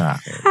na to sa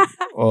akin?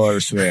 Or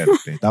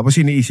swerte?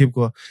 Tapos iniisip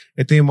ko,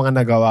 ito yung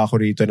mga nagawa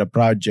ko rito na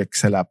project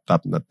sa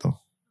laptop na to.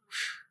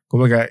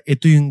 Kumbaga,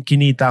 ito yung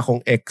kinita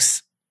kong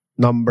X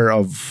number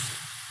of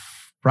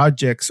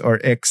projects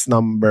or X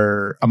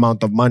number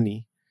amount of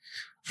money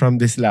from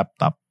this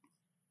laptop.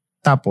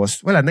 Tapos,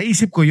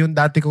 naisip ko yung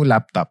dati kong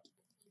laptop,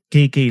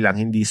 KK lang,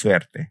 hindi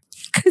swerte.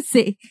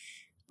 Kasi?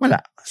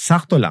 Wala,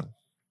 sakto lang.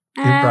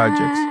 Yung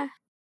projects.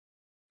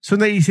 So,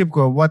 naisip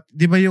ko,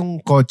 di ba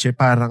yung kotse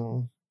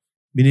parang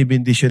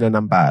binibindisyon na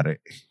ng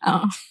pare?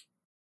 Oo.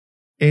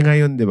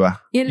 Ngayon, di ba?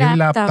 Yung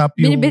laptop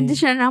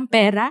binibindisyon na ng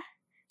pera?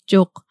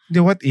 Joke.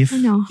 What if,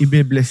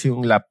 i-bless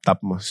yung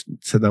laptop mo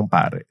sa ng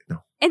pare?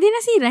 No? Di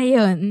nasira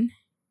yun.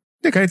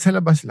 Kahit sa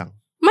labas lang.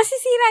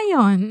 Masisira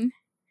yun.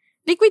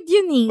 Liquid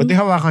yun eh. O di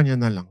hawakan niya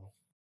na lang.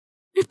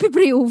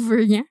 Pipray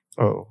over niya?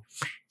 Oo.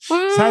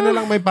 Sana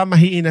lang may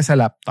pamahiin na sa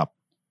laptop.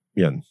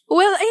 Yan.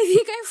 Well, I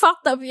think I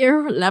fucked up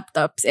your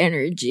laptop's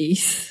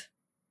energies.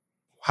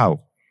 How?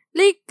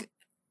 Like,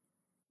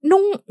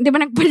 di ba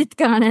nagpalit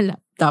ka nga ng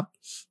laptop,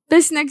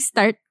 tapos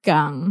nag-start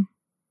kang,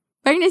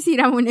 parang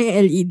nasira mo na yung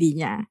LED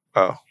niya.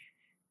 Oo.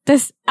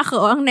 Tapos ako,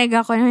 ang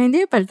nega ko na,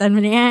 hindi, palitan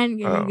mo na yan,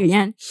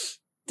 ganyan.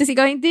 Tapos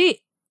ikaw, hindi,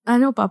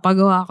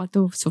 papagawa ko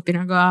to. So,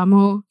 pinagawa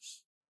mo.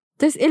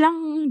 Tapos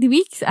ilang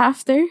weeks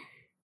after?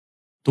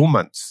 2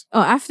 months.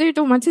 After 2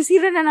 months,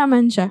 sisira na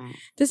naman siya.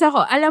 Tapos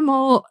ako, alam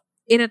mo,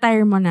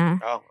 i-retire mo na.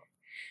 Oh.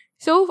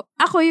 So,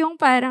 ako yung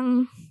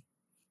parang,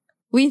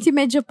 Wincy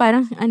medyo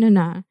parang,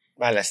 na.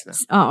 Malas na.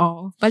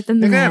 Oo,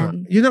 palitan na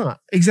yan. Yun na nga,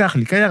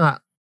 exactly. Kaya nga.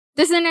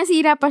 Tapos na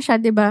nasira pa siya,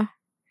 diba?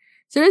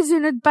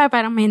 Sunod-sunod pa,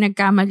 parang may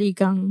nagkamali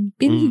kang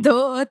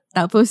pindot.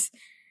 Tapos,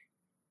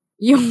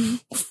 yung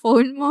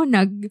phone mo,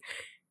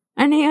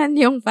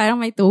 yung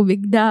parang may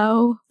tubig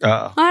daw.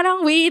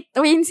 Parang wait,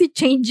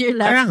 change your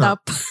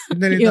laptop.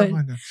 Kaya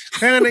nga,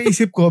 Kaya nga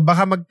naisip ko,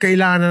 baka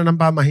magkailangan na ng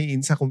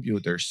pamahiin sa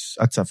computers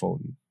at sa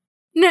phone.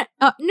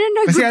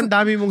 Kasi ang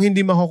dami mong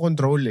hindi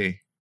makokontrol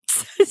eh.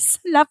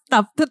 Sa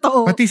laptop,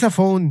 totoo. Pati sa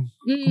phone.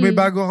 Kung may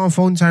bago kang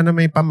phone, sana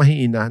may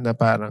pamahiin na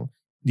parang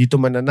dito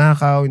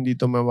mananakaw, hindi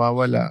to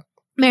mawawala.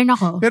 Meron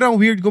ako. Pero ang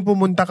weird kung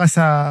pumunta ka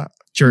sa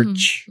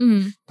church.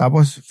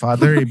 Tapos,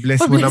 Father,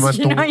 i-bless mo naman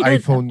tong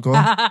iPhone ko.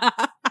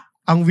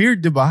 Ang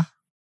weird, di ba?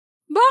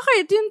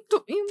 Bakit?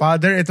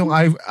 Father, itong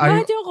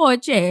bakit yung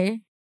kotse?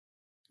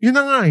 Yun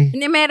na nga eh.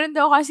 Hindi, meron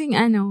daw kasing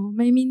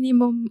may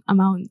minimum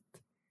amount.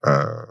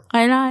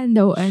 Kailangan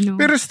daw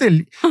Pero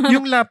still,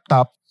 yung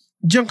laptop,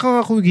 diyan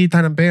ka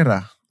kumikita ng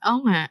pera.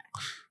 Oo nga.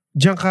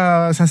 Diyan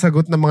ka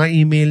sasagot ng mga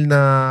email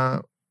na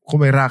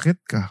kung may racket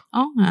ka.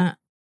 Oo nga.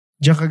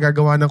 Diyan ka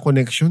gagawa ng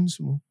connections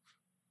mo.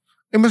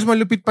 Mas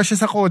malupit pa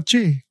siya sa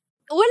kotse.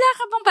 Wala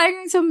ka bang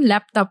parang some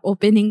laptop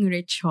opening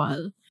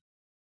ritual?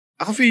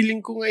 Ako feeling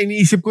ko nga,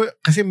 iniisip ko,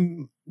 kasi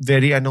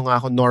very nga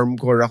ako,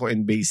 normcore ako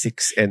in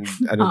basics and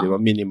di ba,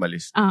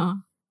 minimalist.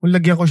 Kung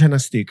lagyan ko siya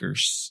ng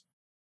stickers.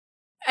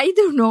 I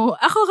don't know.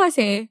 Ako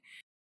kasi,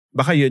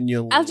 baka yun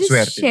yung swerte. I'll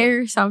just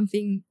share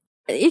something.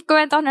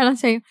 Ikwento ko na lang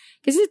sa'yo.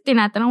 Kasi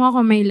tinatanong ako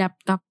may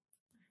laptop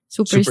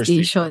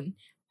superstition.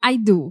 I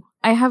do.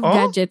 I have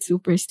gadget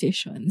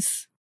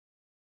superstitions.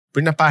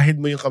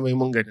 Pinapahid mo yung kamay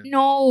mong ganun?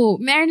 No.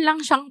 Meron lang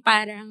siyang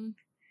parang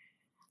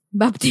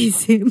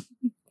baptism.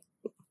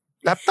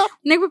 Laptop?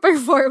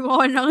 Nagpa-perform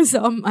ako ng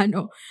some,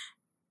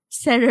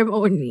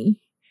 ceremony.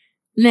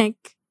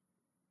 Like,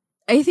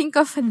 I think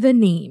of the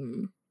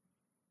name.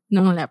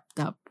 ng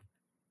laptop.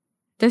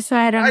 Tapos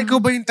parang... Ikaw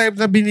ba yung type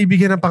na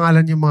binibigyan ng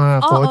pangalan yung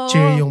mga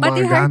kotse, yung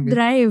pati mga hard gamit?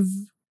 drive.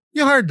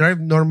 Yung hard drive,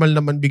 normal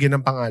naman bigyan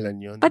ng pangalan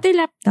yun. Pati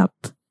laptop.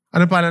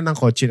 Ano pala ng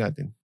kotse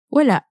natin?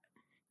 Wala.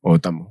 O,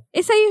 tamo.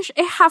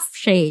 Half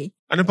siya.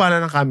 Ano pala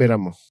ng camera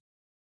mo?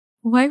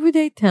 Why would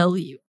I tell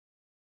you?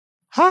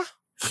 Ha?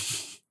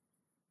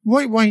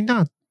 Why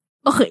not?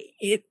 Okay.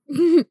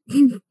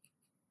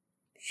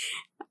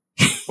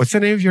 What's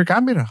the name of your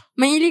camera?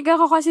 Mahilig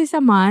ako kasi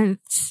sa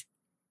months.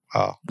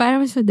 Oh.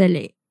 Para mas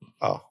madali.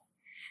 Oh.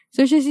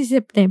 So, siya si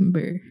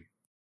September.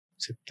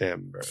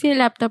 Si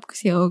laptop ko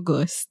si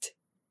August.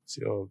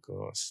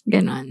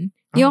 Ganon.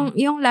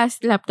 Yung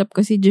last laptop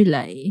ko si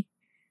July.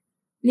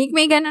 Like,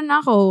 may ganon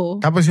ako.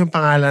 Tapos yung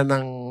pangalan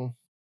ng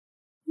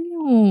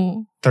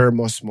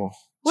thermos mo.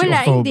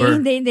 Wala, si October.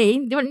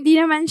 Hindi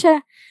naman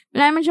siya,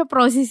 wala naman siya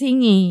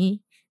processing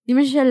eh. Hindi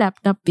naman siya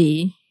laptop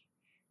eh.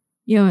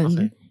 Yun.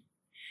 Okay.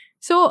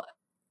 So,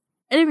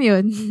 alam mo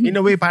yun? In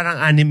a way, parang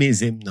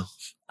animism, no?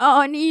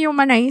 Oo,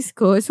 ni-humanize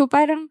ko. So,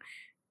 parang,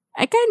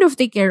 I kind of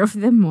take care of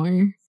them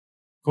more.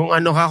 Kung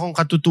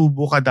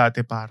katutubo ka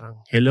dati,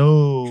 parang,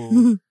 hello,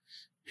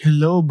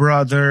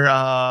 brother,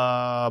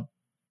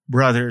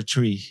 brother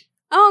tree.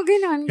 Oh,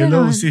 ganon.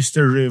 Hello,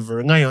 sister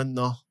river. Ngayon,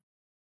 no?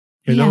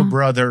 Hello,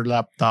 brother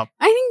laptop.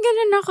 I think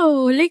ganon ako.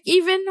 Like,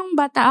 even nung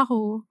bata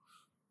ako,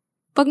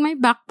 pag may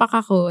backpack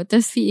ako,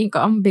 tapos feeling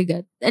ko ang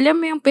bigat,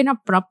 alam mo yung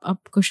pinaprop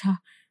up ko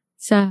siya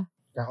sa...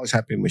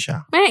 Kakausapin mo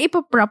siya. May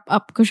ipaprop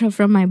up ko siya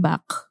from my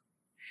back.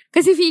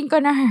 Kasi feeling ko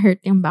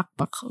na-hurt yung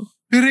backpack ko.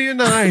 Pero yun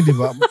na nga, di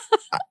ba?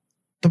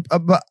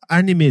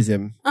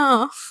 Animism.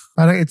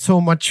 Parang it's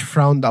so much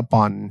frowned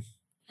upon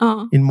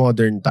in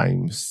modern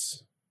times.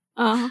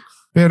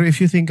 Pero if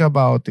you think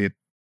about it,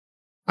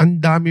 ang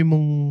dami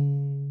mong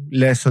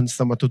lessons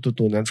na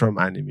matututunan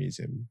from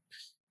animism.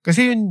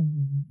 Kasi yun,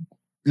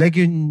 like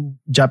yung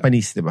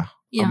Japanese, di ba?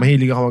 Yeah.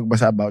 Mahilig ako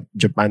magbasa about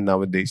Japan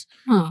nowadays.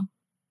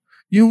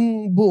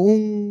 Yung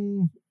buong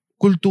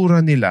kultura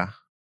nila,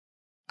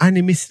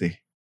 animist eh.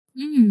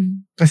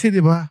 Kasi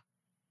di ba,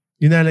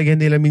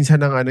 nilalagyan nila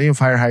minsan ng yung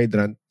fire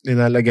hydrant,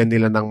 nilalagyan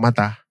nila ng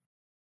mata.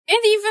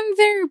 And even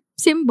their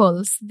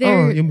symbols,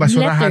 their yung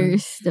basurahan,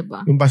 letters, diba?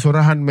 Yung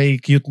basurahan may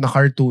cute na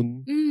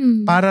cartoon.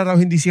 Para raw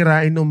hindi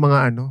sirain ng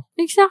mga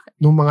exactly.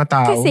 ng mga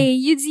tao. Kasi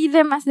you see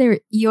them as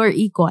your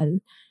equal.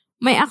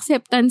 May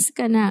acceptance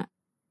ka na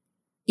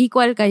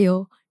equal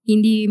kayo,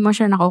 hindi mo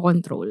siya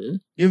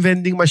nakokontrol. Yung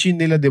vending machine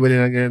nila, di ba,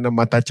 nilagyan ng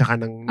mata tsaka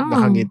ng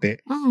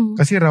nakangiti.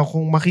 Kasi raw,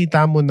 kung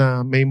makita mo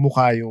na may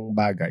mukha yung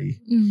bagay,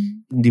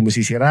 hindi mo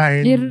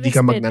sisirain, hindi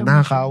ka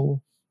magnanakaw.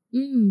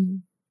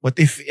 What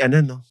if,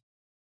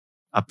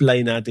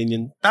 apply natin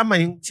yun. Tama,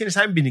 yung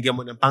sinasabi, binigyan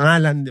mo ng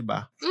pangalan, di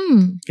ba?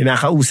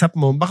 Kinakausap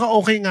mo, baka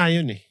okay nga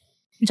yun eh.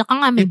 Tsaka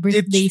nga may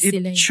birthday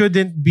sila. It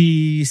shouldn't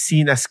be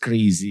seen as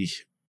crazy.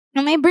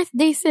 May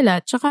birthday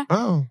sila, tsaka,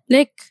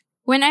 like,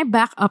 when I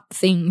back up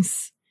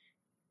things,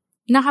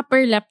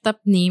 naka-per laptop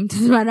name,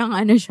 tapos parang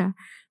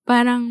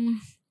parang,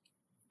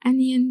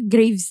 yun,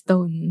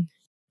 gravestone.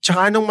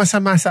 Tsaka anong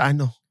masama sa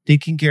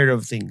taking care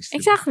of things.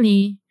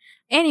 Exactly.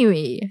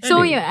 Anyway,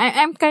 so yeah,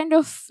 I'm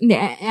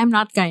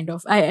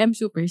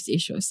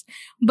superstitious.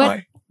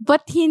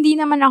 But hindi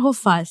naman ako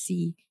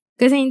fussy.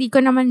 Kasi hindi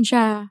ko naman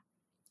siya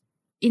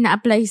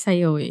ina-apply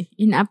sa'yo eh.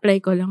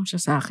 Ina-apply ko lang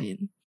siya sa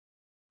akin.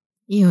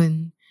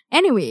 Yun.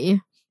 Anyway,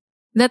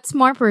 that's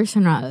more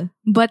personal.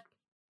 But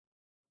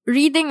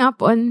reading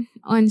up on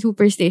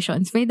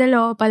superstitions, may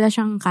dalawa pala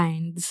siyang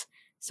kinds.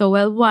 So,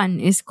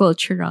 one is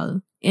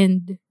cultural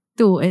and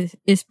two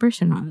is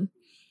personal.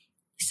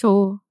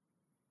 So,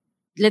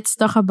 let's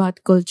talk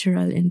about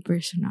cultural and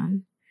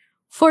personal.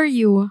 For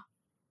you,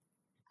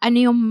 ano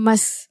yung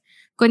mas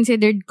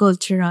considered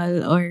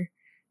cultural or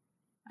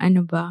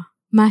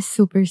mas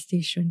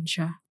superstition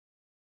siya?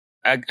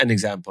 An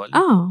example?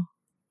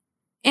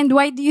 And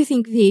why do you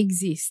think they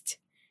exist?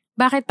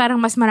 Bakit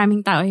parang mas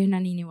maraming tao yung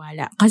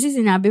naniniwala? Kasi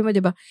sinabi mo,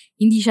 diba,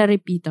 hindi siya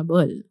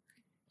repeatable.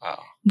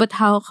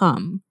 But how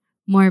come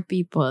more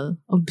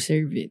people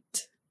observe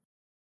it?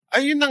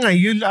 Ayun na nga,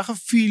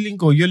 feeling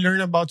ko, you learn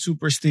about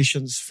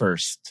superstitions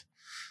first.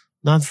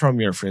 Not from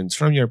your friends,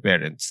 from your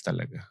parents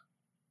talaga.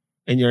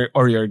 And your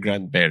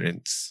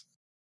grandparents.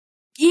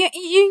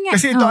 Yun nga.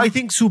 Kasi ito, I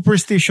think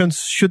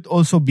superstitions should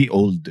also be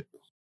old.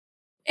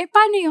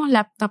 Paano yung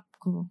laptop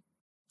ko?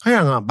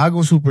 Kaya nga,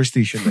 bagong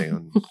superstition na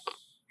yun.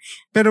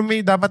 Pero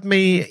dapat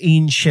may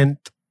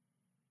ancient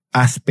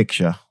aspect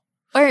siya.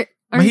 Or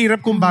mahirap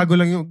kung bago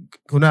lang yung,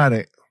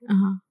 kunwari,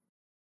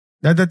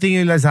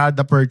 dadating yung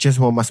Lazada purchase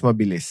mo mas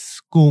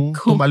mabilis kung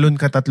tumalon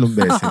ka 3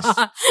 beses.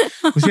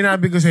 Kung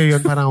sinabi ko sa'yo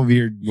yun, parang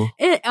weird mo.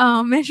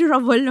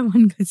 Measurable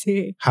naman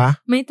kasi. Ha?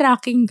 May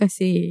tracking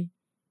kasi.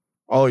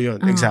 Oh,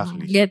 yun.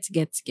 Exactly.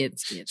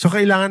 Gets. So,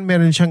 kailangan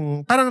meron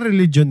siyang, parang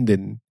religion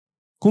din.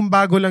 Kung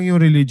bago lang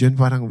yung religion,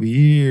 parang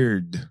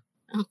weird.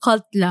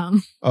 Cult lang.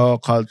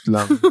 Cult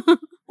lang.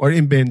 Or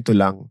invento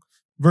lang.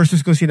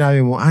 Versus kung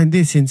sinabi mo,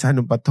 hindi, since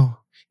ano pa to?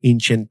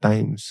 Ancient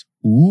times.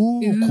 Ooh,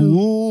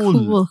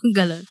 cool.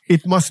 Galan.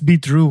 It must be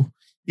true.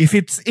 If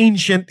it's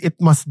ancient, it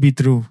must be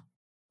true.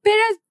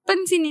 Pero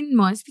pansinin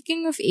mo,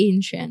 speaking of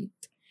ancient,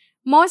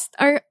 most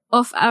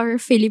of our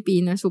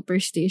Filipino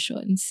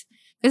superstitions,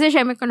 kasi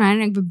syempre kunwari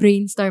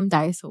nagbe-brainstorm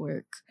tayo sa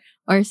work,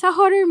 or sa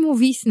horror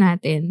movies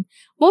natin,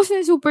 most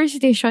ng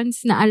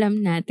superstitions na alam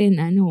natin,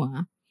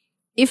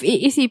 if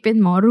iisipin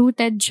mo,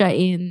 rooted siya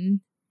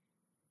in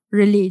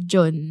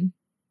religion.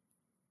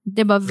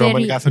 Diba?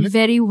 Roman Catholic?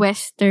 Very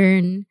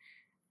Western,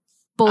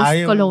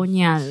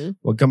 post-colonial.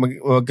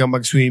 Wag ka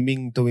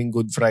mag-swimming tuwing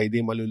Good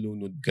Friday,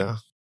 malulunod ka.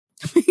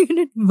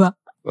 Ganun ba?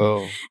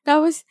 Oh.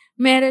 Tapos,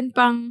 meron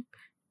pang,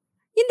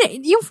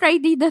 hindi, yung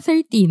Friday the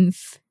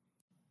 13th.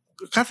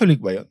 Catholic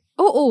ba yun?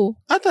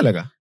 Oo.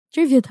 Talaga?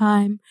 Trivia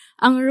time.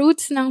 Ang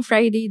roots ng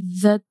Friday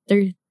the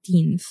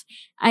 13th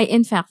ay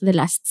in fact the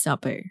Last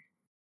Supper.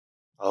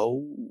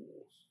 Oh.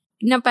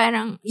 Na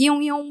parang,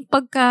 yung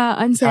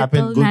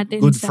pagka-unsettle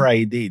natin Good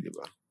Friday, di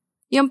ba?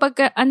 Yung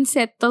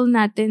pagka-unsettle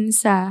natin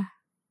sa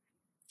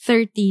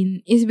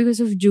 13 is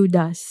because of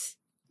Judas.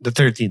 The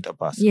 13th of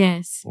us.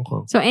 Yes.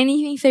 Okay. So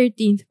anything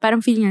 13th,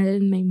 parang feel nga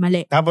natin may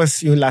mali.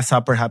 Tapos yung Last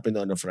Supper happened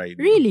on a Friday.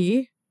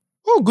 Really?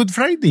 Oh, Good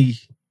Friday.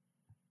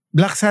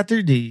 Black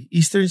Saturday.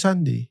 Easter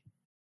Sunday.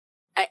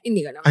 Ay,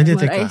 hindi ko na Hindi,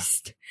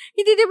 memorized.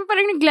 Hindi, di ba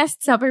parang nag-Last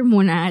Supper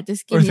muna?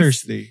 Or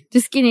Thursday.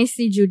 Tapos kinis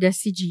ni Judas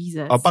si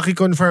Jesus.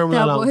 Paki-confirm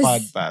na lang, Tapos,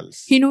 Podpals.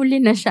 Hinuli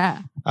na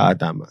siya.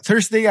 Tama.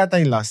 Thursday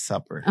yata yung Last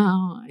Supper.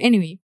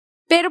 Anyway.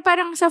 Pero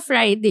parang sa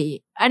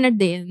Friday,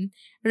 din,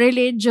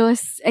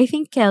 religious, I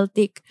think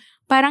Celtic,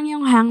 parang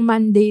yung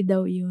Hangman Day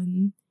daw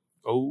yun.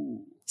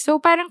 Oh. So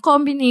parang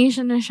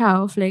combination na siya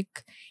of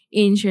like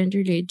ancient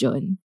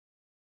religion.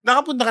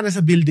 Nakapunta ka na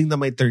sa building na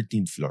may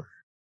 13th floor.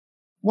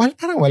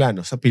 Parang wala,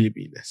 no, sa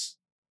Pilipinas.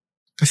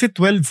 Kasi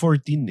 12,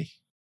 14 eh.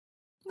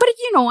 But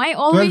I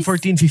always...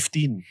 12, 14,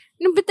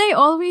 15. No, but I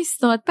always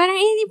thought, parang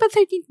hindi pa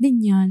 13th din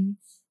yan?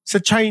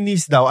 Sa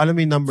Chinese daw, alam mo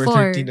yung number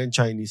 4. 13 ng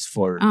Chinese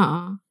 4.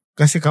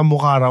 Kasi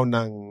kamukha raw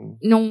ng...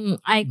 Nung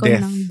icon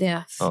death. ng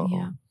death. Oo.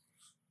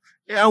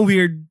 Yeah. Ang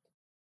weird,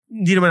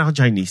 hindi naman ako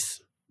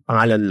Chinese.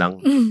 Pangalan lang.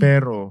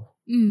 Pero,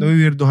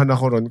 nawiwirduhan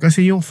ako ron.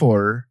 Kasi yung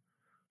 4,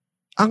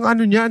 ang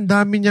niya, ang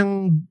dami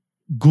niyang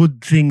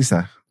good things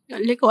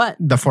Like what?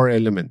 The 4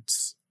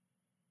 elements.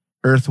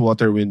 Earth,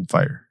 water, wind,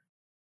 fire.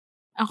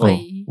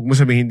 Okay. Huwag mo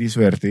sabihin hindi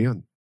swerte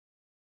yun.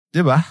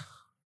 Diba?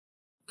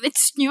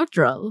 It's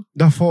neutral.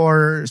 The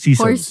 4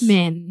 seasons.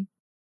 Horsemen.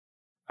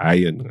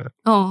 Ayun nga.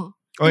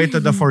 Ito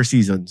the 4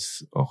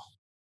 seasons.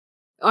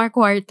 Or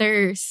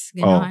quarters.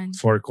 Ganon.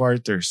 4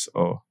 quarters.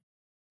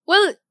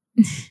 Well,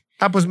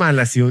 tapos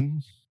malas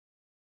yun.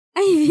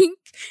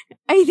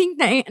 I think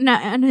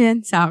na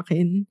yan sa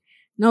akin.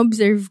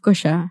 Na-observe ko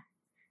siya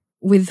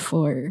with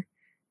 4.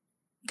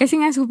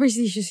 Kasi nga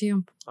superstitious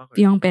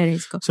yung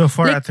parents ko. So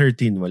 4 at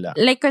 13 wala.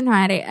 Like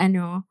kunwari,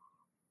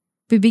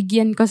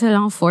 bibigyan ko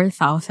silang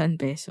 4,000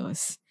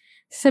 pesos.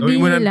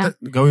 Sabihin nila,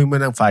 gawin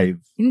mo ng 5.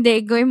 Hindi,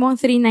 gawin mo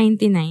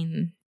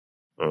 399.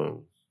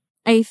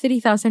 Ay,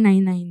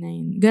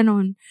 3,999.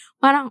 Ganon.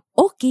 Parang,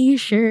 okay,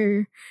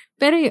 sure.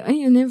 Pero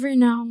you never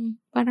na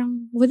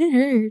parang, wouldn't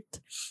hurt.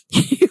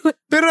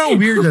 Pero ang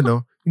weird,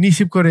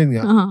 inisip ko rin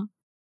nga,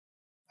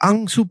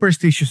 ang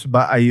superstitious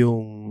ba ay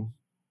yung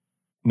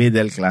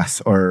middle class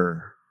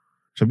or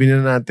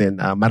sabihin na natin,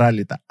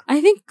 maralita?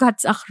 I think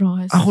cuts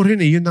across. Ako rin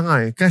yun na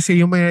nga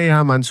Kasi yung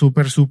mayayaman,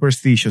 super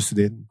superstitious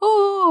din.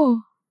 Oh.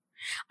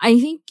 I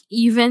think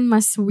even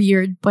mas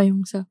weird pa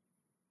yung sa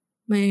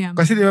mayayaman.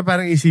 Kasi di ba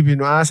parang isipin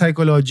mo,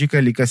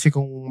 psychologically, kasi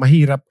kung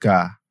mahirap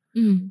ka,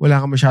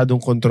 wala ka masyadong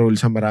control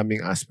sa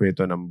maraming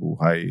aspeto ng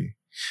buhay.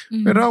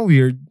 Pero ang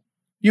weird,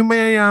 yung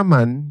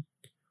mayayaman,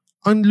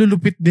 ang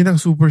lulupit din ng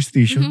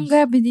superstitions.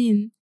 Grabe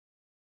din.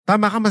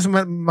 Tama ka,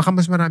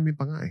 mas marami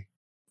pa nga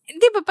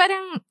Di ba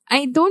parang,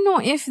 I don't know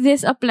if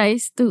this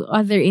applies to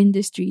other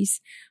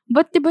industries,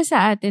 but di ba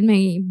sa atin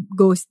may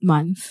ghost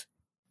month?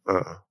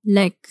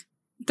 Like,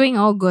 tuwing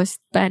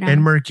August, parang...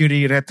 And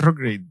Mercury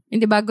retrograde.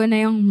 Hindi, bago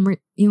na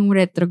yung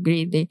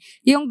retrograde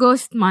Yung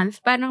ghost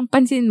month, parang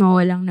pansin mo,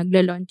 walang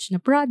nagla-launch na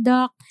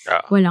product,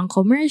 walang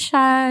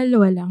commercial,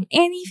 walang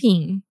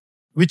anything.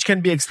 Which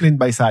can be explained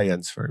by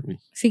science for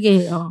me.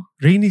 Sige,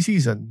 Rainy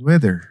season,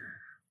 weather.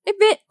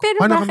 Pero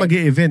paano ka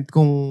mag-e-event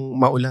kung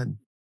maulan?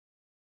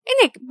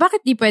 Hindi,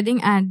 bakit di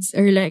pwedeng ads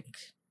or like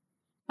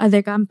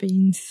other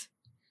campaigns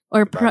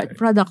or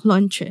product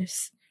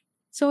launches?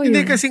 So,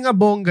 hindi, kasi nga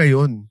bongga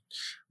yun.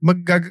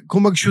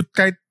 Kung mag-shoot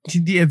kahit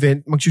hindi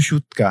event,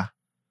 mag-shoot ka,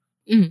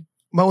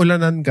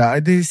 maulanan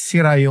ka, edi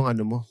sira yung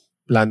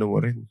plano mo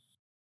rin.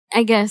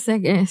 I guess.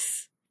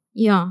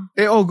 Yeah.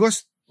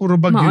 August, puro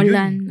bagyo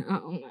maulan.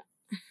 Oo nga.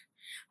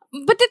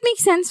 But it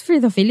makes sense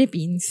for the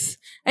Philippines.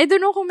 I don't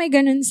know kung may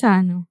ganun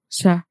sa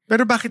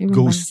Pero bakit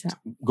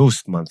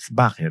ghost month?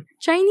 Bakit?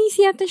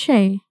 Chinese yata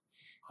siya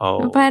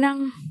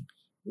parang,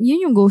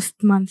 yun yung ghost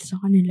month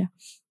sa kanila.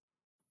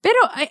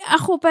 Pero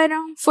ako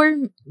parang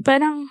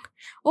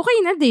okay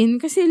na din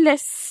kasi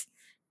less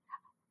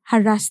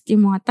harassed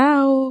yung mga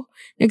tao,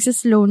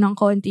 nagsaslow ng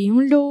konti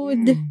yung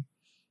load.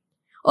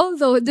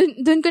 Although,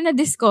 dun ko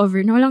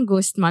na-discover na walang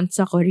ghost month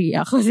sa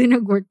Korea kasi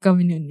nag-work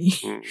kami nun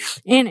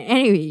And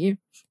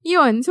anyway,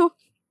 yun. So,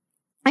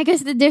 I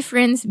guess the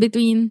difference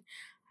between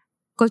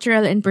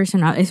cultural and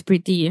personal is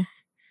pretty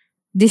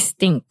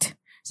distinct.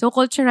 So,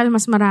 cultural,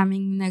 mas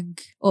maraming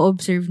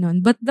nag-o-observe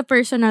nun. But the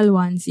personal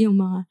ones,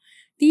 yung mga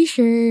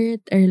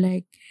t-shirt or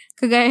like,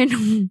 kagaya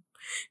nung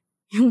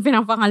yung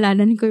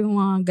pinapangalanan ko yung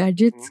mga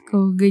gadgets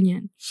ko,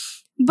 ganyan.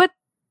 But,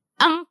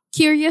 ang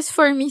curious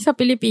for me sa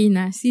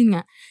Pilipinas, yun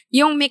nga,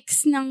 yung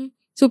mix ng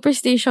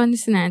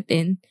superstitions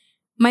natin,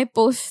 may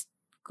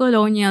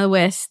post-colonial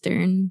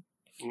Western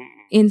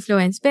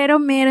influence. Pero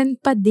meron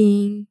pa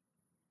ding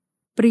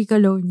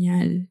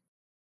pre-colonial.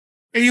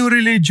 Yung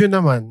religion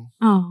naman.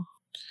 Oh.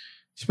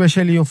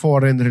 Especially yung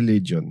foreign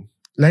religion.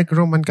 Like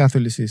Roman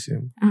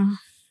Catholicism.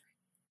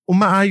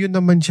 Umaayon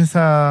naman siya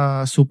sa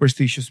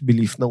superstitious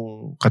belief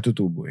ng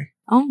katutubo eh.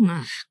 Oo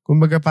nga.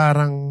 Kumbaga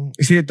parang,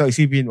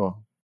 isipin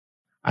mo,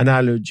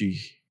 analogy.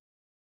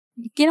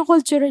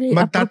 Kino-culturally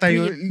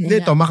magtatayo, appropriate.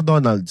 dito,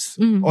 McDonald's.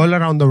 All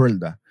around the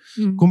world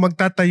Kung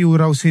magtatayo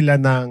raw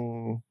sila ng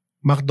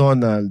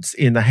McDonald's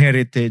in a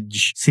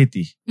heritage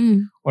city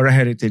or a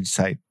heritage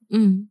site,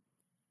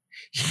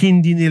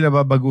 hindi nila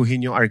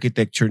babaguhin yung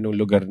architecture ng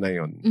lugar na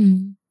yon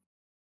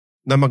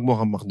na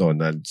magmukhang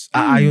McDonald's.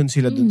 Aayon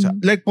sila dun sa...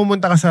 Like,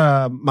 pumunta ka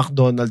sa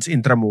McDonald's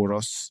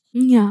Intramuros.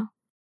 Yeah.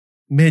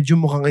 Medyo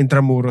mukhang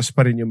Intramuros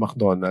pa rin yung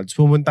McDonald's.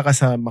 Pumunta ka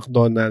sa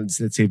McDonald's,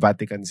 let's say,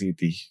 Vatican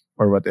City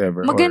or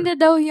whatever. Maganda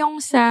daw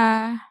yung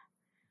sa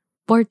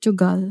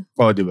Portugal.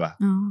 Di ba?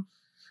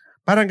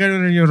 Parang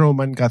gano'n rin yung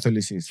Roman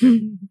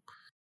Catholicism.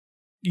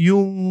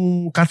 Yung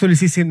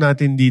Catholicism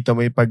natin dito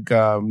may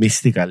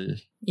pagka-mystical.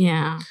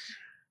 Yeah.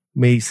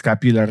 May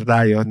scapular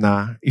tayo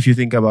na, if you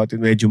think about it,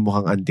 medyo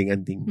mukhang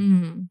anting-anting.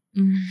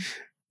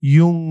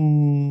 Yung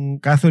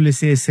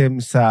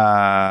Catholicism sa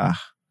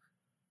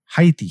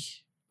Haiti,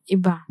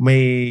 iba.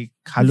 may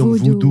halong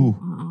voodoo.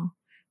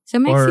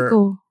 Sa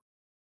Mexico.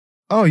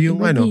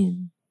 Yung iba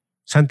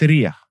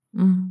Santeria.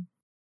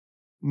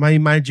 May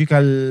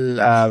magical...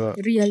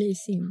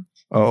 realism.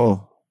 Oo.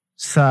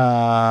 Sa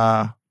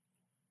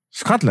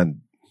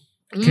Scotland.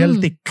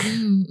 Celtic.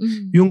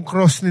 Yung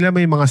cross nila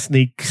may mga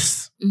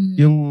snakes.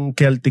 Yung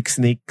Celtic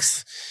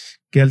snakes.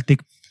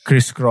 Celtic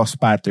crisscross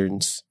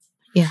patterns.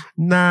 Yeah.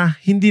 Na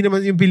hindi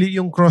naman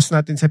yung cross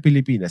natin sa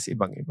Pilipinas,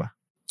 ibang-iba.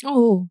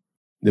 Oo.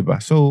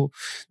 Diba? So,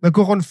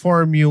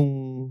 nagko-conform yung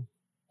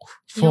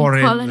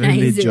foreign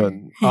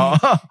religion.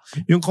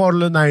 Yung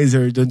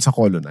colonizer dun sa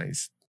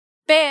colonized.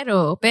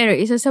 Pero,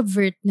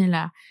 isa-subvert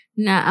nila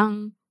na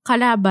ang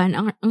kalaban,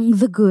 ang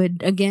the good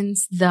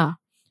against the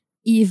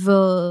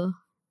evil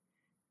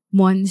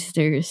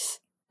monsters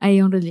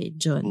ay yung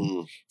religion.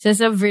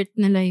 Sa-subvert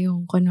nila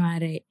yung,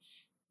 kunwari,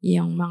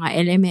 yung mga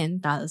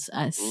elementals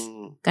as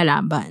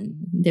kalaban.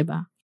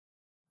 Diba?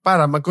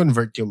 Para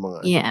mag-convert yung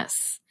mga...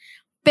 Yes.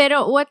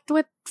 Pero what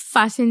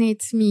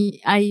fascinates me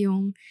ay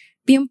yung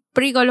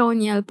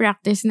pre-colonial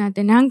practice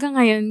natin hanggang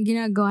ngayon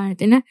ginagawa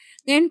natin na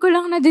ngayon ko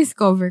lang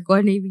na-discover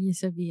ko ano ibig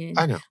sabihin.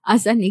 Ano?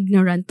 As an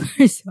ignorant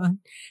person.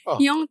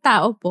 Yung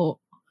tao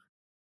po.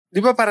 Di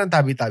ba parang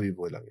tabi-tabi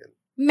po lang yan?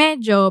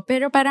 Medyo,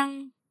 pero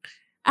parang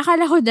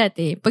akala ko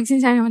dati, pag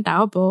sinasabi ng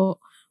tao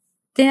po,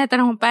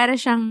 tinatanong ko para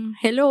siyang,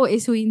 hello,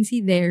 is Wincy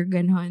there?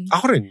 Ganon.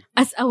 Ako rin.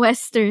 As a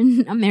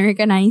Western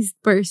Americanized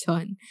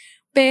person.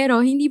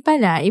 Pero hindi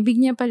pala, ibig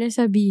niya pala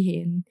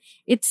sabihin,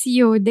 it's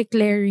you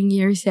declaring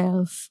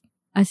yourself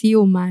as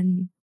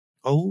human.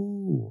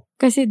 Oh.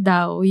 Kasi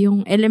daw,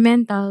 yung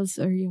elementals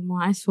or yung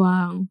mga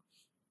aswang,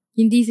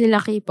 hindi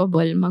sila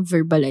capable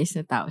mag-verbalize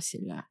na tao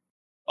sila.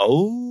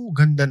 Oh,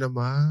 ganda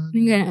naman.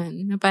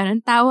 Ganun. Na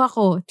parang tao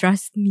ako,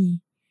 trust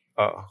me.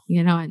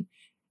 Ganon.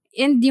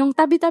 And yung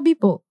tabi-tabi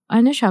po,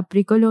 ano siya,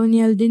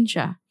 pre-colonial din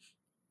siya.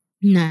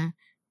 Na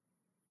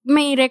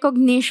may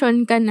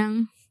recognition ka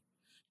ng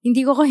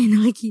hindi ko kayo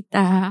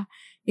nakikita.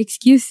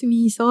 Excuse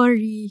me,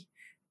 sorry.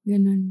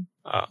 Ganon.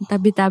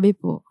 Tabi-tabi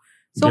po.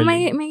 So,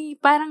 may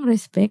parang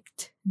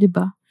respect, di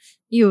ba?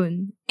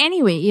 Yun.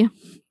 Anyway,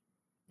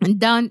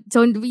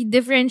 so we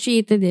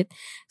differentiated it.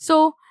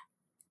 So,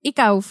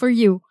 ikaw, for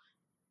you,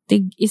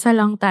 isa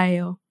lang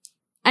tayo.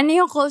 Ano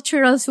yung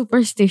cultural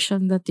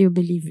superstition that you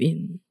believe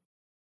in?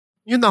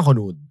 Yun ako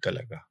nude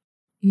talaga.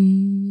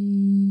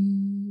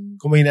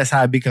 Kung may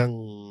nasabi kang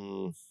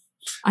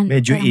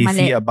medyo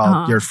iffy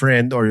about your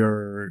friend or your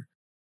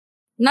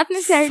not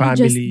necessarily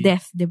family. Just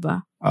death, di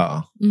ba?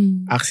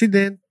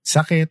 Accident,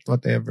 sakit,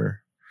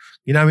 whatever.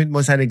 Ginamit mo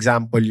sa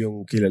example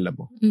yung kilala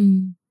mo.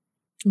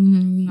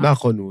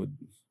 Nako nude.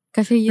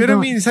 Kasi pero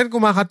minsan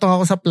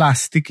kumakatok ako sa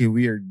plastic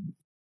weird.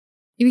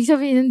 Ibig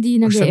sabihin hindi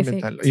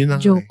nag-e-effect.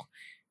 Joke.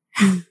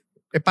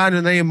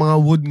 Paano na yung mga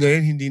wood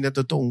ngayon, hindi na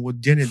totoong wood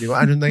yan di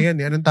ba? Ano na yan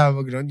Anong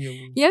tawag ron?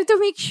 Yung... You have to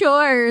make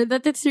sure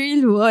that it's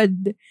real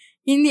wood.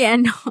 Hindi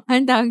ang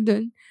tawag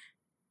doon.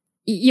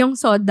 Yung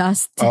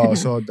sawdust.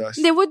 Sawdust.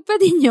 Hindi, wood pa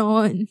din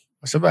yun.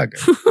 Sabagay.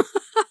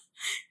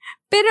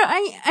 Pero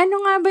ano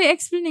nga ba yung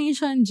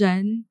explanation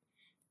dyan?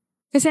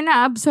 Kasi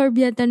na-absorb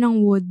yata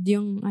ng wood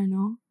yung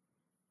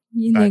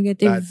yung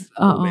negative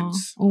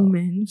omens.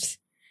 omens.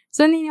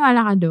 So,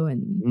 niniwala ka doon.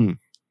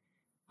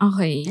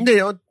 Okay.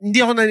 Hindi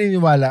ako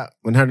naniniwala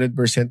 100%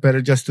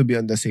 pero just to be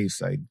on the safe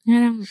side.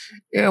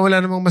 Wala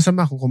namang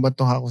masama kung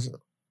kumatuha ako sa,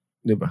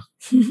 di ba?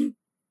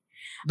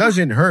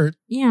 Doesn't hurt.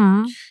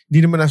 Yeah. Hindi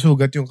naman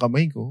nasugat yung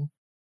kamay ko.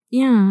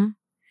 Yeah.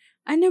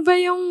 Ano ba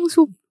yung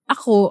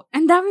ako?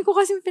 Ang dami ko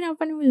kasi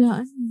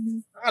pinapaniwalaan.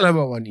 Akala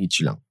ba 1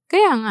 each lang?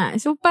 Kaya nga.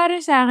 So, para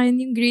sa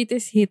akin, yung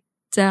greatest hit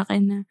sa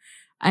akin na,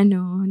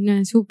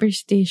 na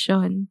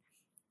superstition.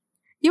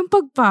 Yung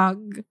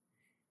pagpag,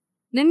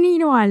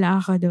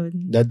 naniniwala ka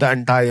doon.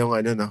 Dadaan tayong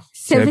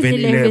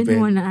 7-Eleven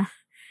muna.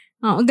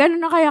 Oo, gano'n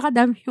na kaya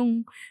kadami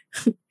yung...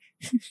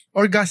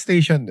 Or gas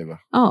station, di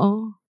ba?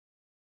 Oo.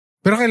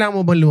 Pero kailangan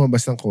mo ba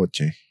lumabas ng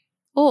kotse?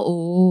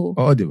 Oo.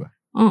 Oo, di ba?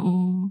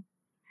 Oo.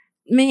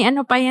 May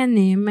pa yan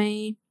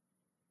may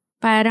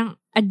parang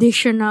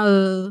additional,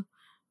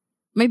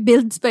 may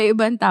builds pa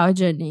ibang tao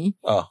dyan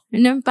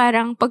Nang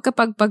parang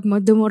pagkapagpag mo,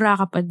 dumura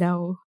ka pa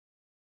daw.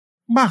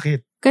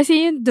 Bakit?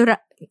 Kasi yung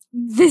dura,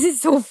 this is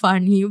so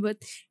funny,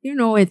 but it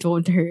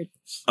won't hurt.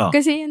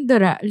 Kasi yung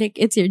dura, like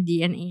it's your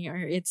DNA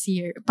or it's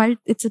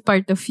a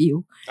part of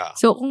you.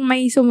 So kung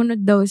may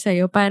sumunod daw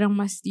sa'yo, parang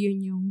mas yun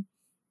yung,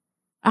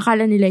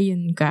 akala nila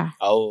yun ka.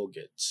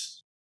 Gets.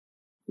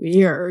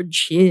 Weird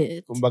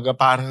shit. Kumbaga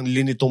parang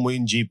linito mo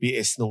yung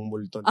GPS ng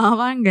multo.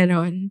 Parang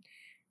ganon.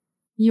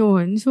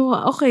 Yun. So,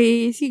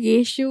 okay, sige,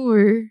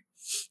 sure.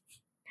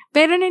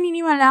 Pero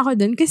naniniwala ako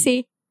dun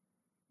kasi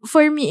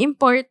for me,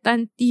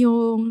 important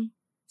yung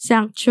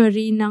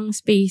sanctuary ng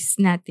space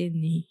natin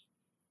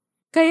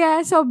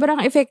Kaya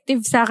sobrang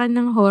effective sa akin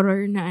ng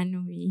horror na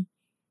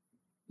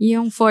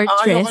yung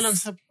fortress. Ayoko lang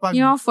sa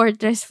yung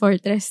fortress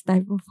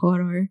type of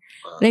horror.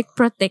 Like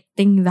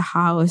protecting the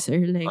house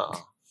or like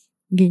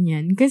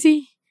ganyan.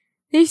 Kasi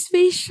there's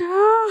space siya.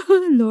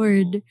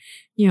 Lord.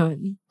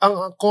 Yun. Ang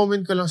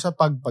comment ko lang sa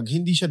pagpag,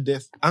 hindi siya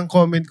death. Ang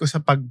comment ko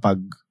sa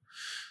pagpag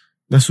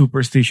na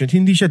superstition,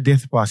 hindi siya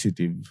death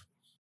positive.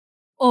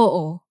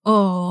 Oo.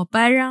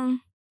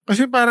 Parang...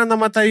 Kasi parang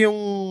namatay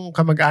yung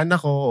kamag-anak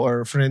ko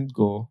or friend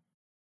ko,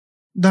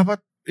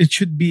 dapat it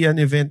should be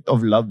an event of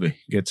love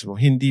Gets mo?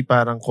 Hindi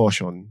parang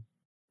caution.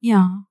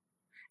 Yeah.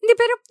 Hindi,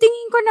 pero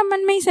tingin ko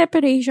naman may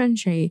separation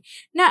siya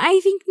Na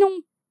I think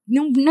nung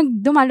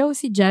nagdumalaw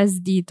si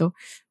Jazz dito,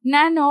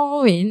 na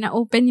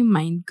na-open yung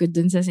mind ko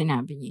dun sa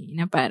sinabi niya.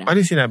 Na parang... Ano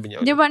yung sinabi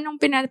niya? Di ba nung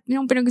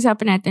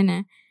pinag-usapan natin na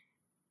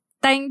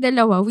tayong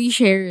dalawa, we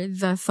share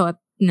the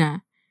thought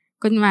na,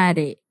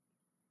 kunwari,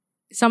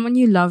 someone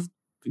you love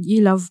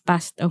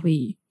passed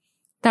away.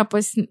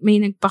 Tapos may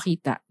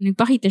nagpakita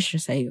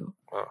siya sa'yo.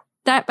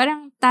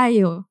 Parang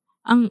tayo,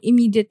 ang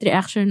immediate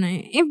reaction na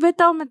ba't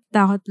ako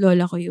matatakot,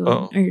 lola ko yun?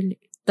 Or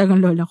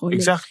tagang lola ko.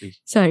 Exactly.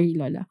 Like, sorry,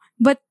 lola.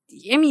 But,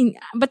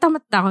 ba't ako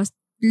matatakot?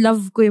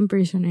 Love ko yung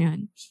person na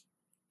yun.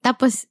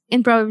 Tapos,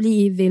 and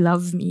probably they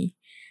love me.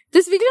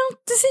 Tapos biglang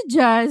si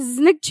Jazz,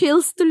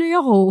 nag-chills tuloy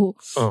ako.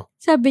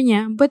 Sabi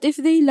niya, but if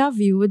they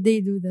love you, would they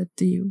do that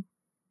to you?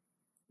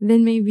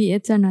 Then maybe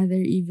it's another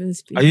evil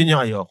spirit. Ayun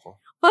yung ayoko.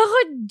 Ako,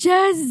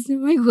 Jazz,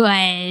 oh my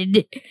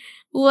God.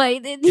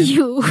 Why did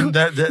you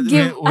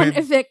give an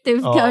effective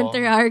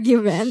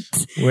counter-argument?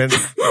 When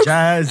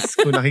Jazz,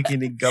 kung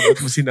nakikinig ka, ba't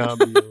mo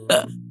sinabi yun?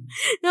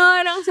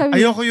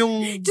 Ayoko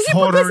yung kasi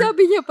horror. Kasi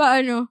sabi niya pa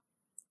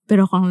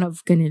pero kung love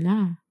ka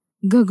nila,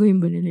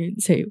 gagawin ba nila yun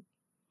sa'yo?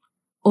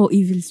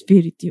 Evil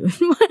spirit yun.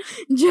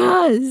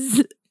 Jazz!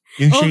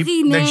 Yung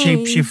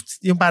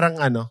nag-shape-shift. Yung parang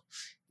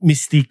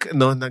mystique,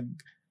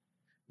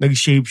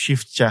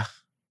 nag-shape-shift siya.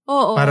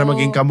 Oo. Para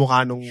maging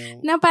kamukha nung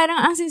na parang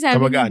ang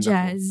sinasabi ni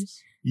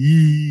Jazz,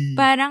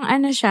 parang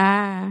siya,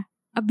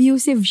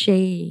 abusive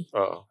siya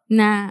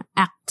na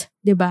act,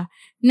 diba?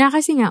 Na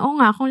kasi nga,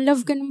 kung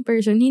love ka ng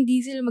person,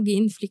 hindi sila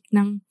mag-i-inflict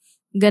ng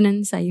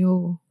ganun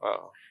sa'yo.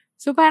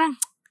 So parang,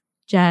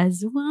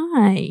 Jazz,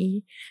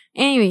 why?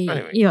 Anyway.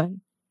 Yun.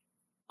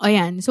 O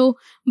yan. So,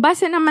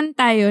 basa naman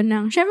tayo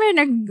syempre,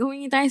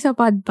 humingi tayo sa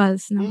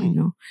Podpals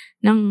ng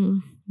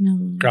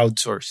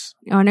crowdsource.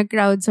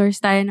 Nag-crowdsource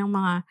tayo ng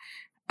mga,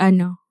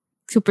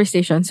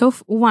 superstition. So,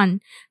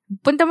 one,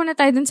 punta muna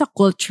tayo dun sa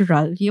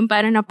cultural, yung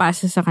parang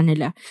napasa sa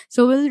kanila.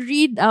 So, we'll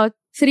read out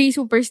 3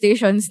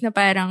 superstitions na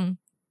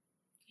parang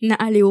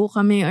naaliw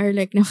kami or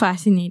like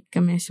na-fascinate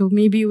kami. So,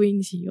 maybe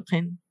Winsy, you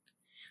can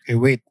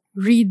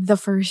read the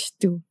first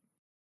 2.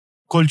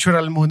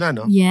 Cultural muna,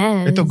 no?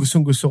 Yes. Ito,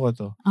 gustong-gusto ko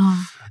to.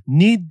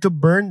 Need to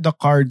burn the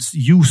cards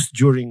used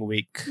during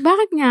wake.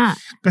 Bakit nga?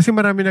 Kasi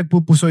marami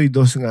nagpupusoy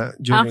dos nga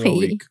during a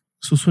wake.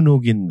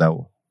 Susunugin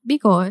daw.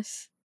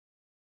 Because?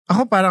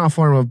 Ako parang a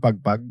form of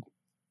pagpag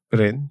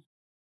rin.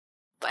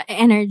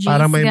 Energies.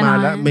 Parang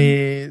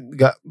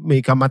may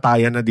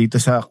kamatayan na dito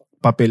sa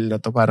papel na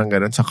to. Parang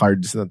gano'n, sa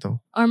cards na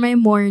to. Or may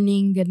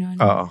mourning, gano'n.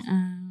 Oo.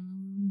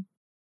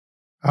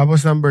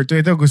 Tapos number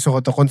 2, ito gusto ko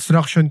to,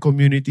 construction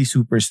community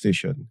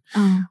superstition.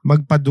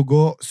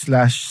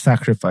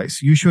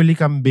 Magpadugo/sacrifice. Usually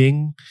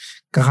kambing,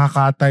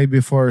 kakakatay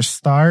before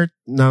start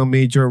ng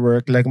major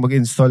work, like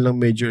mag-install ng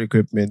major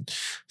equipment,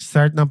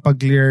 start ng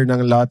pag-clear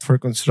ng lot for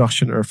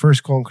construction or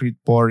first concrete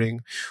pouring,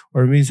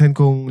 or minsan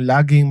kung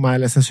laging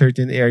malas sa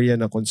certain area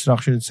na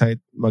construction site,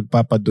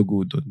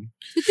 magpapadugo dun.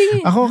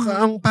 Ako,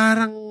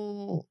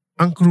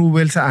 ang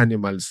cruel sa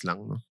animals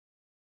lang, no?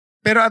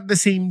 Pero at the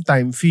same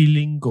time,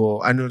 feeling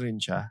ko, rin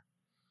siya,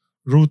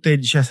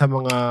 rooted siya sa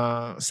mga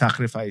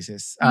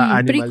sacrifices,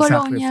 animal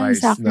sacrifice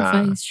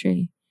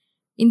siya.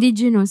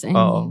 Indigenous, I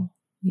mean.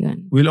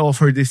 Yun. We'll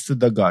offer this to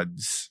the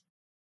gods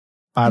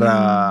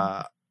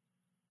para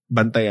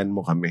bantayan mo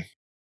kami.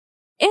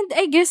 And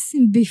I guess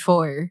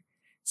before,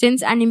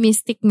 since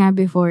animistic nga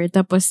before,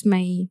 tapos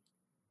may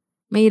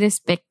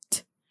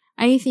respect,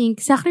 I think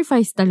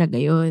sacrifice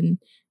talaga yun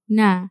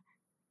na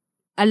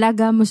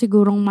alaga mo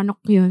sigurong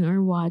manok yun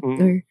or what.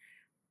 Or,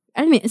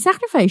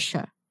 sacrifice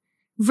siya.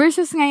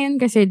 Versus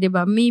ngayon kasi, di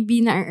ba,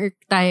 maybe na-irk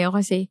tayo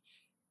kasi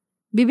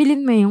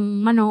bibilin mo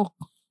yung manok.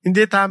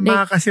 Hindi,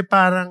 tama. Like, kasi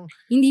parang,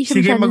 hindi siya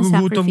sige,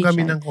 magugutom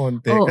kami ng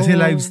konti. Kasi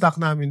livestock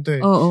namin to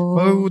eh.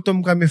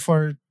 Magugutom kami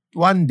for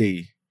one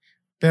day.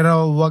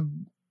 Pero wag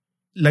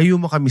layo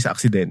mo kami sa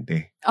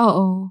aksidente.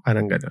 Oo.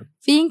 Parang ganun.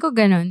 Feeling ko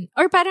ganun.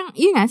 Or parang,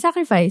 yun nga,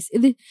 sacrifice.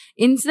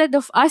 Instead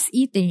of us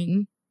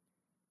eating,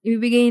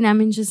 ibibigay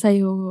namin siya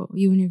sa'yo,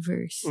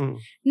 universe.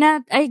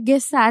 Na, I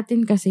guess sa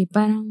atin kasi,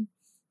 parang,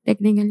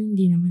 technically,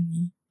 hindi naman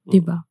eh.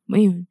 Diba?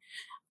 Ayun.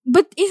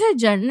 But isa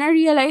dyan,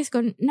 na-realize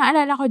ko,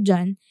 naalala ko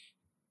dyan,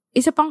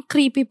 isa pang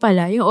creepy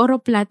pala, yung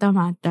Oroplata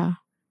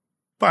mata.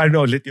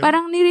 Paano ulit yun?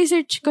 Parang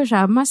ni-research ko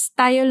siya, mas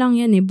tayo lang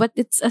yan eh, but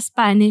it's a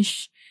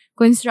Spanish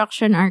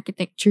construction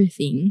architecture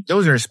thing.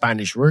 Those are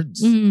Spanish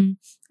words.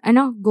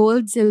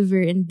 Gold,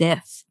 silver, and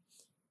death.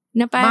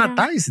 Na parang,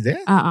 mata is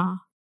death?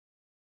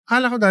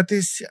 Akala ko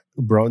dati is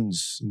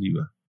bronze, hindi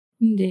ba?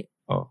 Hindi.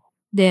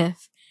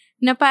 Death.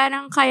 Na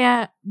parang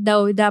kaya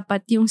daw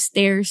dapat yung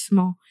stairs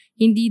mo,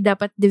 hindi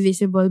dapat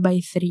divisible by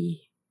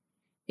 3.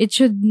 It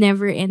should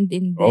never end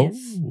in death.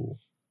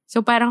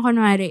 So parang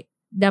kunwari,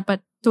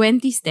 dapat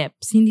 20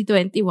 steps, hindi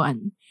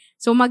 21.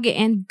 So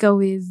mag-e-end ka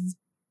with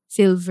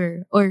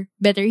silver. Or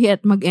better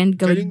yet, mag-end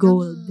ka with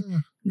gold.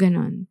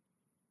 Ganon.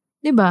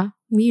 Diba?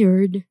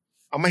 Weird.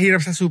 Ang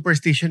mahirap sa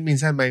superstition,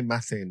 minsan may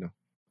math eh, no?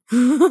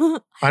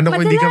 Paano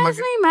kung hindi ka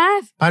may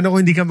math? Paano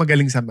kung hindi ka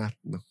magaling sa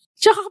math, no?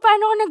 Tsaka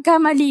paano kung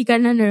nagkamali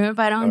ka na, no?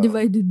 Parang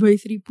divided by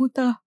 3,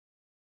 puta.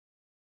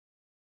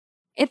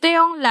 Ito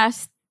yung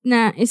last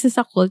na isa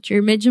sa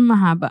culture, medyo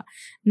mahaba.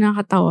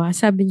 Nakakatawa.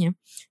 Sabi niya,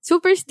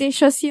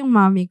 superstitious yung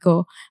mommy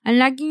ko. Ang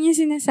lagi niya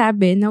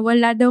sinasabi na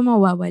wala daw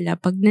mawawala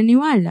pag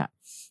naniwala.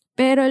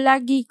 Pero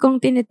lagi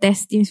kong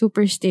tinetest yung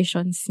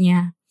superstitions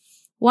niya.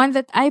 One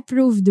that I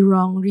proved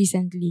wrong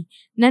recently,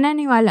 na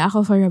naniwala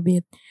ako for a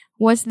bit,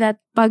 was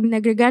that pag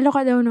nagregalo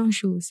ka daw ng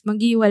shoes,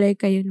 mag-iwalay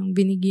kayo nung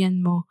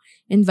binigyan mo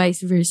and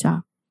vice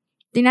versa.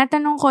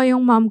 Tinatanong ko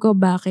yung mom ko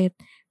bakit.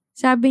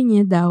 Sabi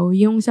niya daw,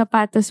 yung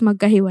sapatos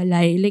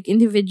magkahiwalay, like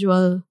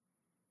individual,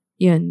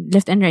 yun,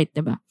 left and right,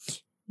 diba?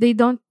 They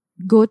don't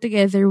go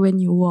together when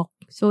you walk.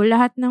 So,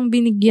 lahat ng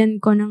binigyan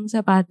ko ng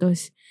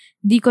sapatos,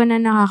 di ko na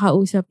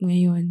nakakausap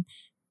ngayon.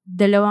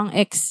 2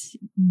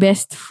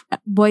 ex-best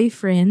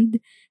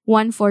boyfriend,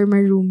 1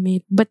 former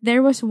roommate. But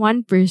there was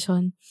one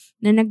person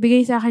na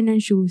nagbigay sa akin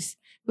ng shoes.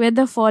 We had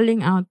a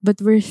falling out,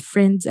 but we're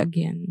friends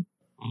again.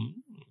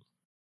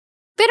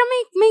 Pero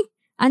may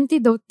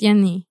antidote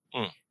yan eh.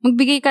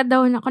 Magbigay ka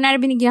daw na,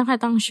 kunwari binigyan ka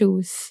tang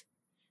shoes,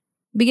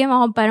 bigyan mo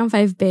ako parang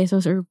 5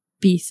 pesos or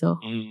piso.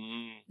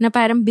 Na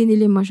parang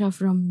binili mo siya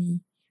from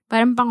me.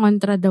 Parang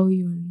pangontra daw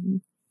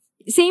yun.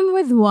 Same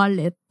with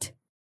wallet.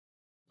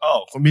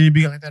 Kung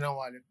binibigyan kita ng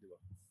wallet, di ba?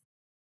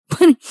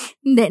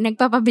 Hindi,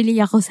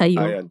 nagpapabili ako sa'yo.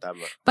 Ayun,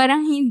 tama.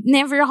 Parang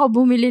never ako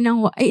bumili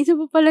ng wallet. Ay, isa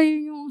pa pala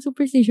yun yung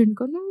superstition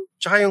ko, no?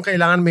 Tsaka yung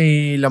kailangan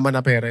may laman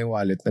na pera yung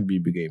wallet na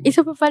bibigay mo.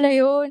 Isa pa pala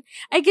yun.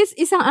 I guess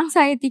isang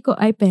anxiety ko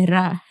ay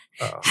pera.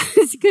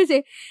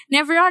 Kasi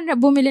never ako na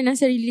bumili ng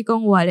sarili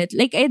kong wallet.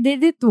 Like, I did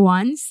it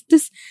once.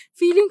 Tapos,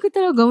 feeling ko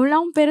talaga, wala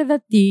akong pera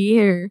that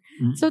year.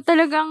 So,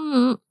 talagang,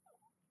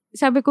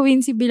 sabi ko,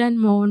 winsibilan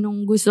mo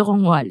nung gusto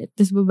kong wallet.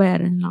 Tapos,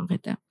 babayaran lang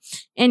kita.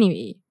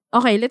 Anyway,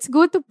 okay, let's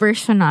go to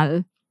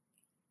personal.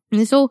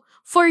 So,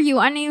 for you,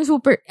 ano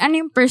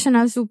yung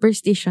personal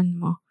superstition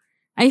mo?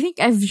 I think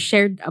I've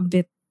shared a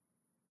bit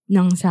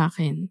ng sa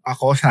akin.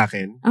 Ako, sa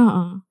akin?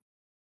 Oo.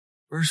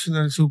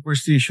 Personal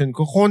superstition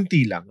ko,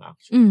 konti lang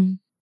actually.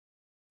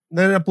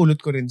 Na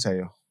napulot ko rin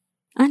sa'yo.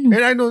 Ano?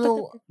 And I don't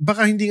know,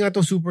 baka hindi nga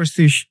to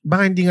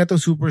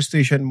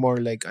superstition,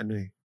 more like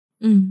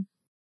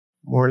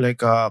more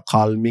like a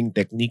calming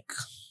technique.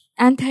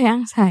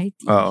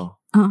 Anti-anxiety. Oo.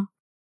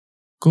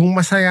 Kung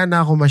masaya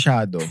na ako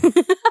masyado,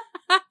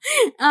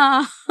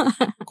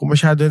 kung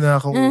masyado na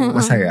akong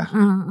masaya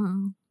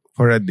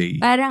for a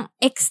day. Parang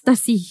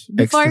ecstasy.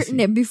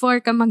 Before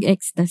ka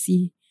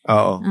mag-ecstasy.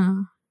 Oo.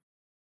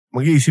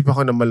 Mag-iisip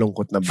ako ng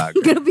malungkot na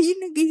bagay. Grabe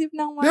yung nag-isip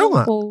ng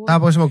malungkot.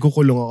 Tapos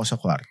magkukulong ako sa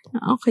kwarto.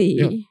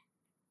 Okay. Yun.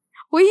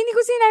 Uy, hindi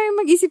ko sinabi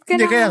mag-isip ka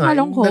Hindi, ng kaya nga,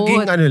 malungkot.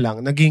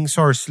 naging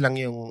source lang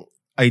yung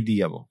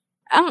idea mo.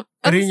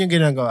 Pero yun yung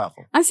ginagawa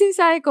ko. Ang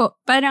sinasabi ko,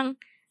 parang,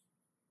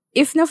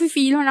 if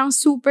nafe-feel mo ng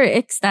super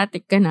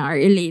ecstatic ka na or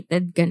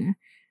elated ka na,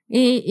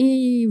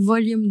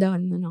 i-volume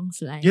down mo ng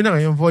slide. Yun na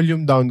nga, yung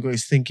volume down ko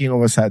is thinking of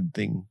a sad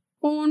thing.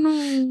 Oh no.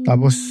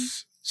 Tapos,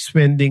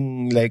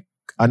 spending like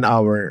an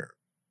hour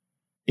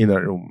in a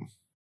room.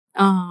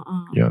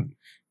 Yun.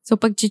 So,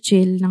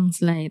 pag-chill ng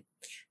slide.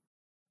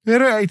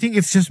 Pero I think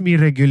it's just me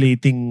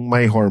regulating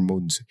my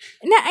hormones.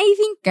 Na I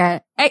think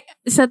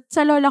sa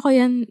lola ko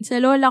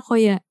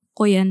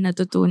yan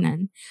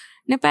natutunan.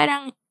 Na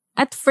parang,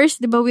 at first,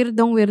 di ba,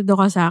 weirdo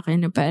ka sa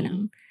akin na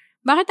parang,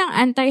 bakit ang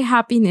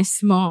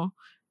anti-happiness mo?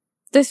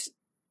 Tapos,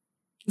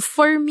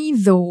 for me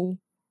though,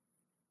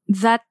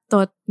 that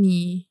taught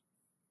me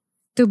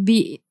to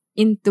be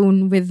in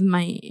tune with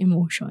my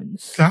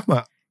emotions.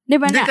 Tama.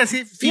 Diba Hindi, na,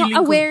 kasi feeling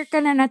yung aware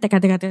ka na teka.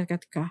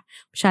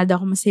 Masyado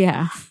ako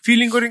masaya.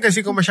 Feeling ko rin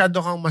kasi kung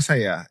masyado kang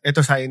masaya,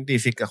 ito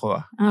scientific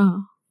ako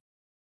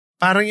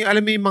Parang yung,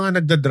 alam mo yung mga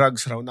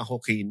nagda-drugs raw na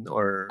cocaine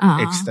or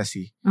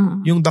ecstasy,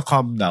 yung the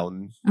calm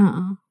down,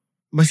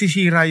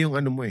 masisira yung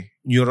ano mo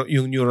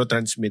yung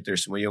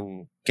neurotransmitters mo,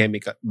 yung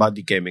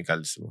body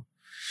chemicals mo.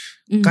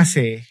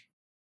 Kasi,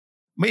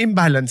 may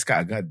imbalance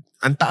ka agad.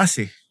 Ang taas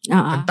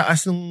Ang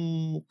taas ng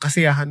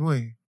kasiyahan mo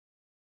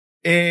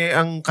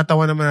ang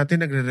katawan naman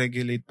natin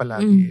nagre-regulate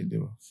palagi, di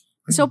ba?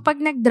 So,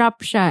 pag nag-drop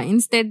siya,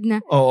 instead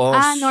na,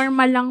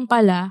 normal lang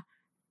pala,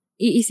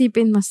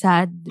 iisipin mo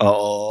sad.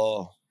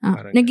 Oo.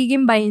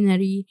 Nagiging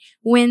binary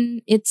when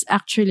it's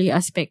actually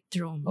a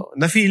spectrum.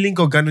 Na-feeling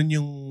ko ganun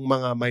yung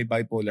mga may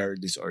bipolar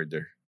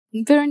disorder.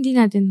 Pero hindi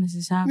natin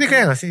masasabi. Hindi,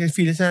 kaya nga,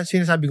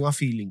 sinasabi ko nga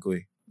feeling ko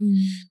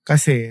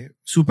Kasi,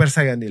 super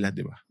saya nila,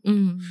 di ba?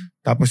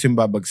 Tapos yung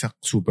babagsak,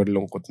 super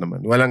lungkot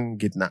naman. Walang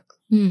gitna.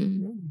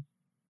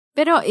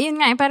 Pero, yun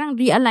nga, parang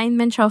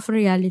realignment siya of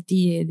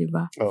reality, di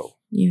ba?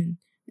 Yun.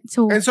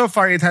 So, and so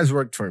far, it has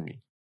worked for me.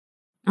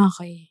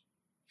 Okay.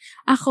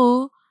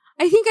 Ako,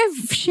 I think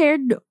I've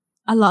shared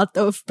a lot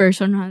of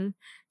personal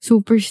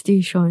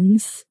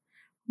superstitions.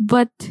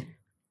 But,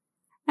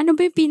 ano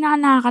ba yung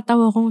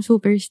pinaka-nakakatawa kong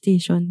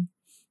superstition?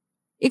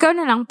 Ikaw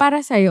na lang, para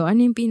sa'yo,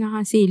 ano yung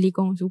pinaka-silly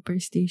kong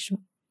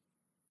superstition?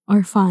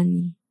 Or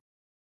funny?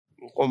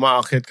 Kung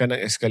umaakit ka ng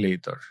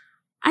escalator.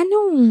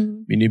 Ano?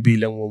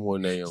 Binibilang mo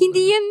muna yung...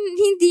 Hindi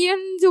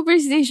yun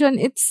superstition.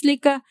 It's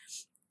like a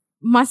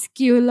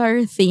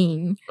muscular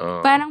thing.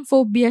 Parang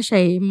phobia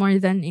siya more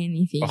than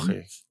anything.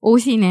 Okay.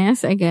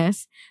 OCness, I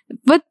guess.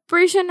 But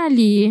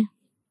personally,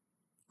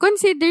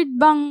 considered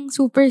bang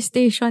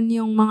superstition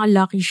yung mga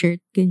lucky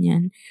shirt,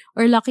 ganyan?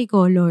 Or lucky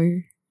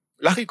color?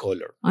 Lucky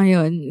color.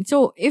 Ayun.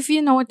 So, if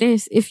you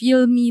notice, if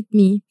you'll meet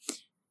me,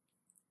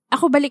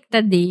 ako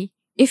baliktad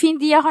If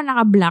hindi ako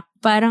naka-black,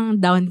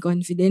 parang down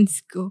confidence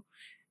ko.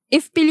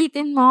 If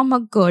pilitin mo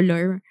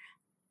mag-color,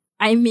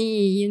 I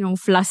may,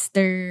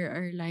 fluster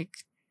or like,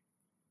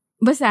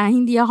 basta,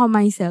 hindi ako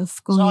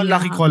myself. So,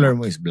 lucky color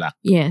mo is black?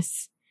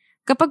 Yes.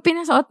 Kapag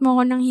pinasuot mo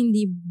ko ng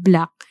hindi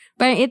black,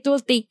 parang it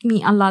will take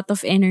me a lot of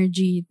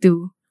energy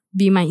to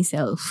be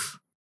myself.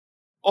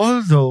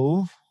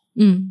 Although,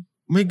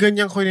 may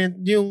ganyan ko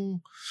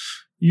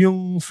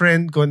yung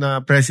friend ko na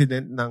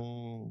president ng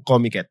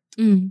Comiket.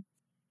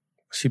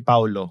 Si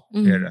Paulo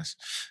Heras.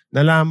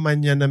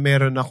 Nalaman niya na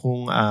meron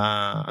akong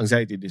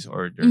anxiety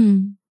disorder.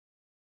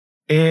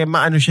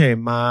 Maano siya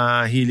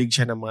mahilig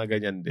siya ng mga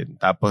ganyan din.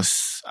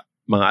 Tapos,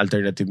 mga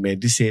alternative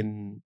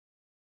medicine,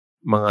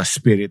 mga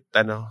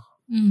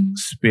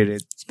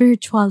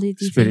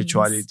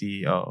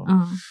spirituality, oo.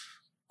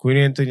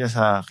 Kunento niya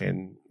sa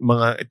akin,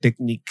 mga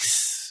techniques,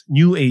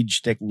 new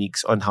age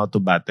techniques on how to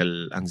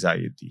battle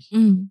anxiety.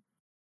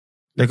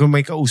 Like, kung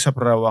may kausap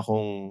raw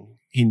akong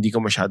hindi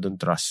ko masyadong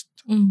trust,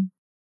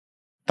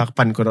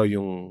 takpan ko raw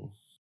yung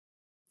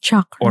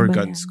chakra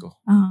organs ko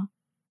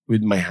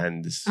with my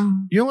hands.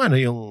 Yung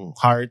yung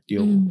heart,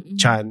 yung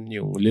chan,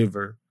 yung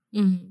liver.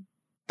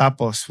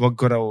 Tapos, wag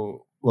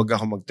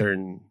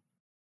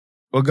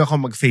ako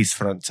mag-face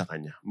front sa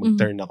kanya.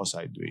 Mag-turn ako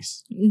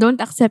sideways.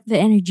 Don't accept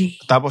the energy.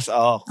 Tapos,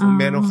 kung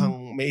meron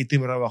kang, may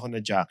itim raw ako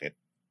na jacket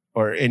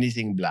or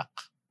anything black,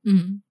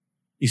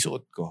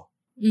 isuot ko.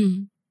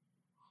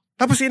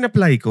 Tapos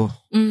in-apply ko.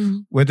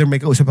 Whether may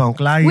kausap akong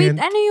client. Wait,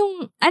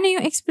 ano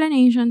yung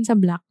explanation sa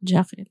black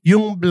jacket?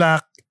 Yung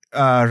black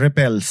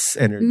repels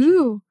energy.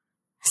 Ooh.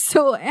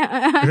 So,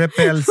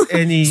 repels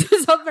any... So,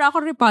 sobra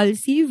ako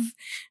repulsive.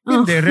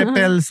 Hindi,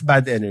 repels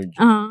bad energy.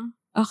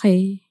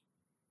 Okay.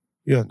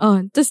 Yun.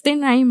 Tapos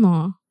tinry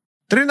mo.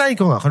 Trinay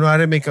ko nga.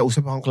 Kunwari may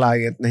kausap akong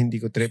client na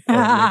hindi ko trip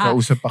or may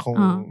kausap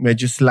akong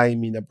medyo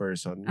slimy na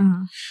person.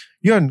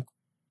 Yun.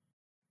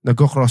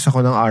 Nagko-cross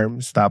ako ng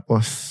arms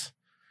tapos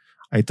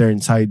I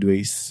turn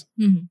sideways.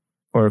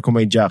 Or kung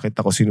may jacket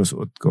ako,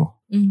 sinusuot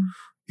ko.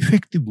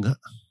 Effective nga.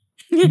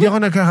 Hindi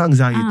ako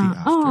nagkaka-anxiety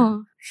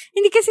after.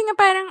 Hindi kasi nga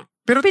parang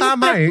pero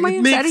tama it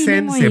makes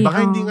sense mo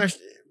Baka hindi nga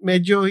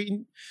medyo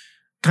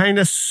kind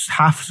of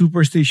half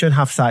superstition,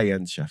 half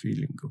science siya,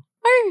 feeling ko.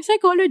 Or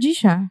psychology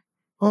siya.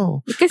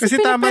 Oh.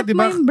 Kasi tama, di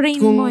ba? yung brain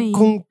Kung, mo eh.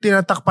 kung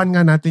tinatakpan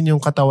nga natin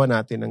yung katawan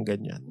natin ng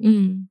ganyan.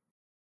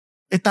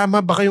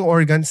 Tama baka yung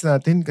organs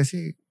natin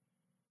kasi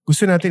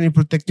gusto natin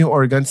i-protect yung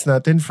organs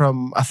natin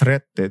from a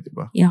threat, di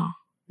ba? Yeah.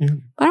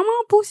 Parang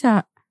mga pusa.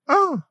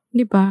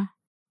 Di ba?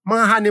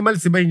 Mga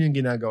animals, di ba yun yung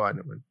ginagawa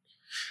naman?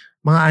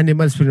 Mga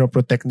animals,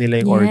 pinoprotect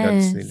nila yung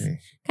organs nila.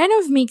 Kind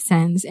of makes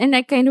sense. And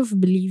I kind of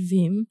believe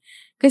him.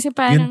 Kasi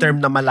parang... Yung term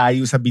na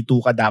malayo sa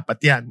bituka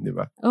dapat yan, di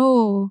ba?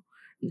 Oh.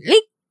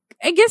 Like,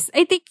 I guess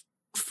I take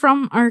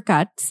from our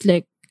cats,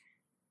 like,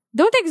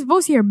 don't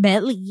expose your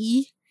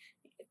belly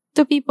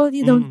to people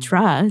you don't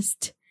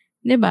trust.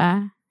 Di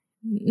ba?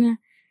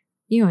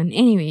 Yun.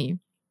 Anyway.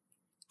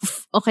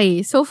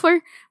 Okay. So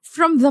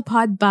from the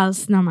pod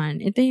pals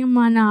naman, ito yung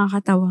mga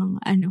nakakatawang,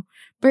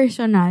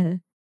 personal.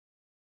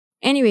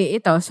 Anyway,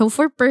 ito. So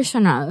for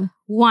personal,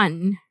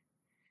 1,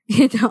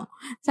 ito,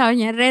 sabi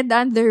niya, red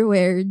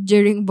underwear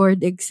during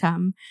board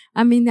exam.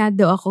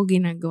 Aminado ako,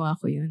 ginagawa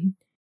ko yun.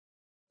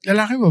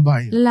 Lalaki o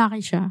babae?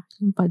 Lalaki siya.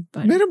 Yung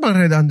padpad. Meron bang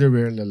red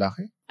underwear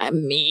lalaki?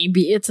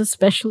 Maybe it's a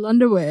special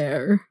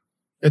underwear.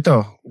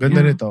 Ito,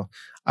 ganda nito.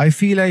 I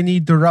feel I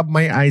need to rub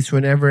my eyes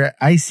whenever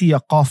I see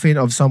a coffin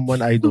of someone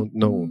I don't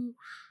know.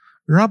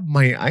 Rub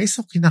my eyes?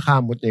 So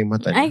kinakamot niya yung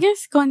mata niya? I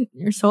guess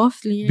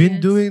softly. Been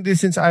doing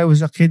this since I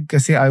was a kid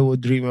kasi I would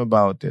dream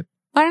about it.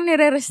 Parang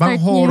nire-restart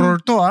Bang horror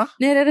to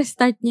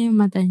Nire-restart niya yung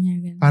mata niya.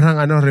 Ganun.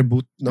 Parang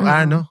reboot.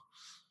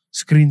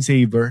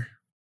 Screensaver.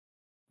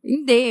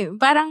 Hindi.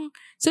 Parang,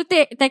 so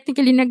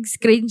technically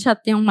nag-screenshot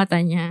yung mata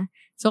niya.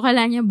 So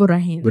kailangan niya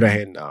burahin.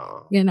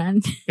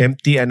 Ganon.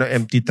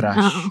 Empty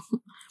trash.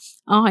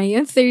 Okay,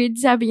 yung third,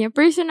 sabi niya,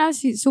 personal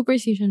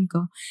superstition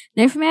ko,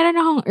 na if meron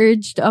akong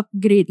urge to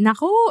upgrade,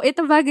 naku,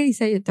 ito bagay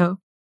sa'yo to.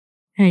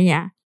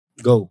 Yeah.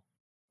 Go.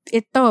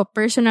 Ito,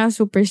 personal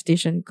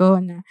superstition ko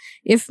na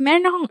if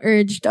meron akong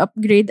urge to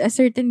upgrade a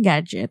certain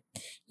gadget,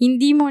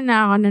 hindi mo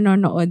na ako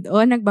nanonood o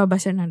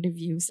nagbabasa ng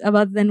reviews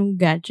about the new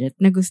gadget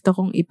na gusto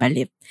kong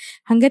ipalit.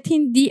 Hanggat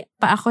hindi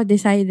pa ako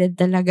decided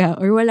talaga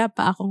or wala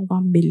pa akong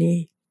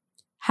pambili.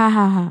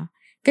 Ha.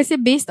 Kasi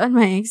based on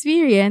my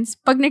experience,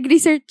 pag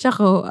nag-research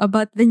ako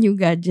about the new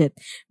gadget,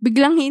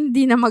 biglang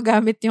hindi na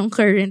magamit yung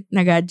current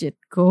na gadget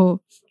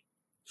ko.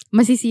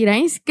 Masisira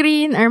yung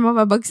screen or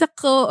mababagsak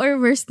ko or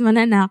worst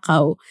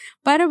mananakaw.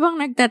 Para bang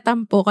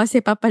nagtatampo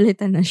kasi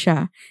papalitan na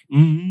siya.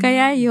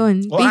 Kaya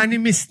yun. O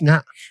animist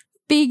nga.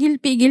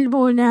 Pigil-pigil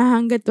muna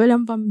hanggat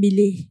walang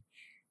pambili.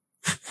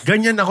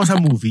 Ganyan ako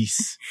sa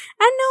movies.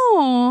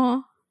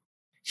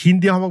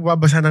 Hindi ako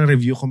magbabasa ng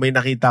review kung may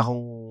nakita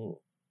akong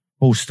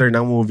poster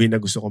ng movie na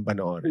gusto kong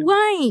panoorin.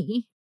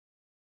 Why?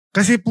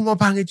 Kasi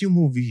pumapangit yung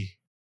movie.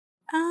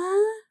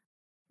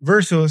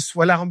 Versus,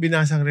 wala akong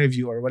binasang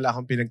review or wala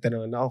akong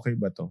pinagtanungan na okay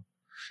ba to?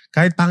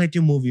 Kahit pangit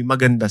yung movie,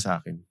 maganda sa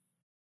akin.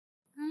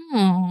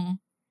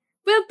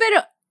 Well,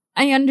 pero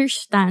I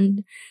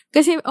understand.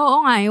 Kasi, oo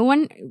nga,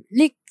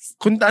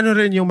 kung ano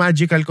rin yung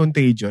magical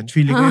contagion,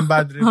 feeling ko yung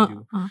bad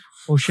review.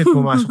 Oh shit,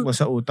 pumasok na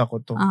sa utak ko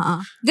to.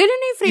 Ganun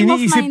na yung frame of mind mo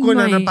Iniisip ko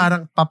na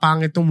parang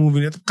papangit yung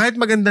movie na to. Kahit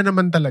maganda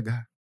naman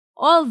talaga.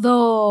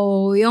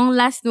 Although, yung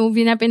last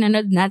movie na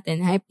pinanood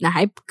natin, hype na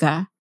hype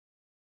ka.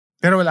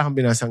 Pero wala kang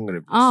binasang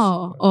reviews.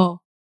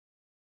 Oo.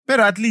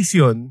 Pero at least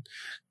yun,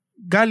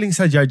 galing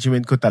sa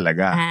judgment ko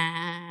talaga.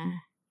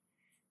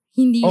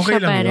 Hindi okay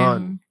siya lang parang...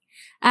 yun.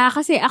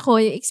 Kasi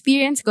ako, yung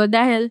experience ko,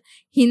 dahil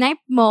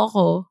hinipe mo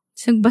ako,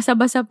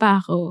 nagbasa-basa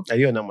pa ako.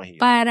 Ayun ang mahirap.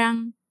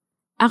 Parang,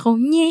 ako,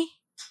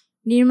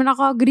 hindi naman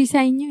ako agree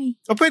sa inyo eh.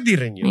 O pwede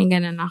rin yun. Ay,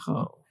 ganun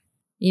ako.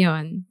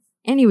 Yun.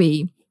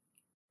 Anyway,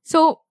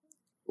 so,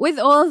 with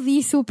all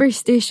the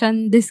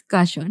superstition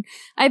discussion,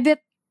 I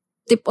bet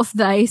tip of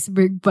the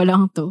iceberg pa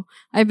lang to.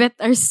 I bet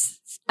our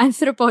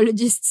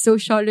anthropologist,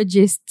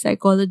 sociologist,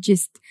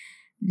 psychologist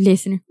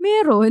listener,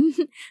 meron.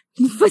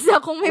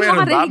 Basta kung may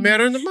makarinig.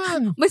 Meron naman.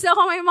 Basta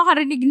kung may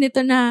makarinig nito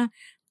na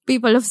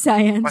people of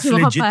science. Mas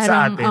legit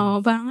sa atin.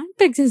 Parang,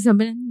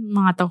 pagsasabi ng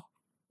mga to.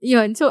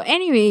 Yun. So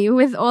anyway,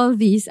 with all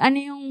these, ano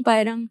yung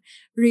parang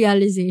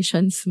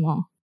realizations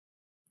mo?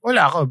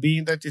 Wala ako.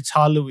 Being that it's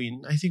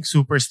Halloween, I think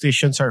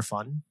superstitions are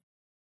fun.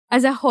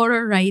 As a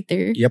horror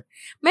writer? Yep.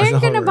 Meron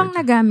ka na bang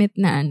nagamit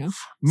na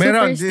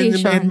meron.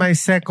 In my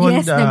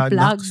second... Yes,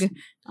 nag-plug.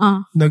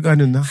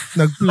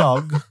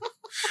 Nag-plug.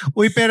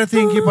 Uy, pero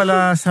thank you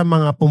pala sa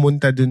mga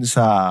pumunta dun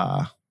sa...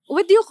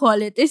 What do you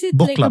call it? Is it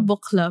book like club. A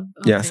book club?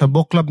 Okay. Yeah, sa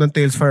book club ng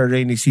Tales for a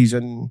Rainy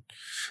Season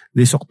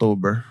this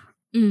October.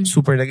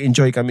 Super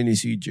nag-enjoy kami ni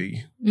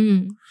CJ.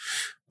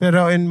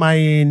 Pero in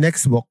my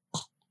next book,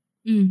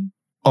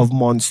 Of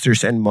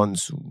Monsters and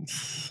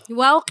Monsoons.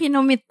 Wow,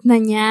 kinumit na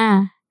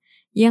niya.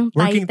 Yung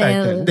working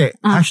title. Hindi.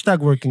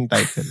 #working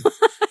title.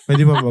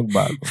 Pwede ba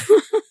magbago?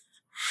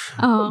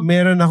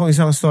 Meron akong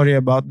isang story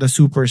about the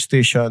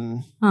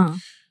superstition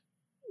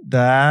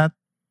that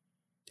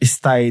is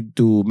tied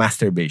to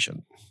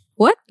masturbation.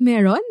 What?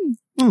 Meron?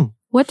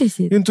 What is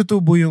it? Yung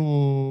tutubo yung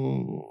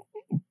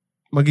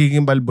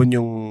magiging balbon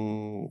yung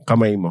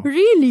kamay mo.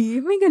 Really?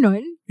 May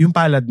ganon? Yung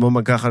palad mo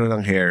magkakaroon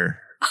ng hair.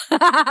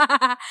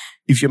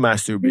 If you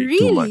masturbate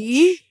too much.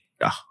 Really?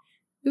 Yeah.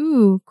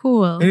 Ooh,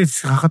 cool. And it's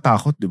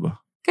kakatakot, di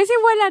ba? Kasi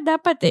wala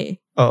dapat eh.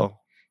 Oo.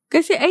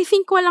 Kasi I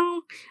think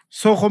walang...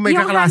 So, kung may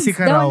kaklase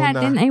ka raw yung hands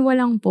daw natin ay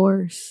walang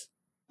pores.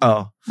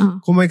 Oo.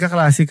 Kung may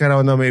kaklase ka raw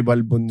na may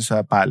balbon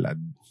sa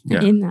palad.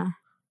 Yeah. Na.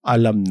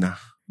 Alam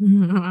na.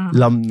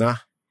 Alam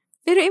na.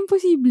 Pero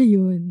imposible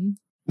yun.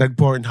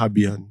 Nag-Pornhub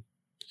yun.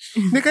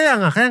 Hindi, kaya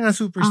nga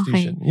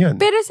superstition. Okay. Yun.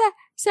 Pero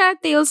sa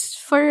Tales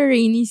for a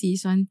Rainy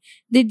Season,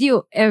 did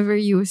you ever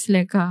use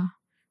like a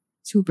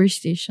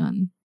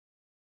superstition?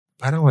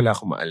 Parang wala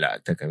akong maalala.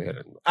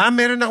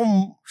 Meron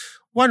akong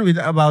one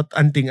with about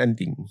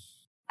anting-anting.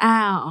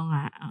 Oo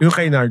nga. Yung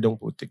kay Nardong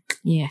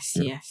Putik. Yes.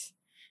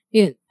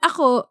 Yun.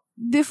 Ako,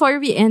 before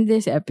we end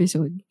this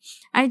episode,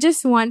 I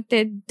just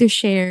wanted to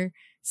share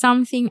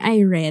something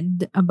I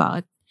read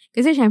about.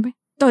 Kasi syempre,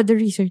 todo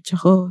research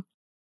ako.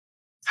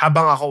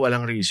 Habang ako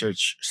walang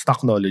research,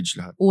 stock knowledge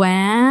lahat.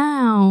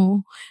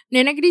 Wow!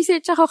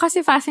 Nag-research ako kasi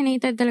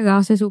fascinated talaga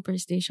ako sa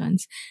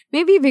superstitions.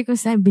 Maybe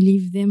because I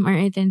believe them or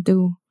I tend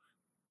to,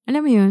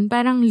 alam mo yun,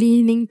 parang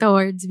leaning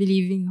towards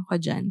believing ako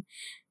dyan.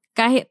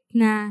 Kahit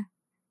na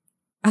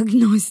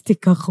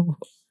agnostic ako.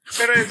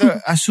 Pero ito,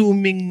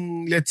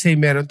 assuming, let's say,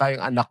 meron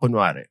tayong anak,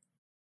 kunwari.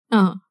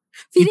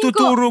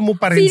 Ituturo mo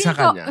pa rin sa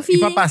kanya.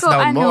 Ipapass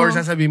down mo or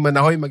sasabihin mo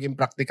na, hoy, maging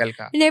practical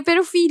ka. Hindi,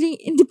 pero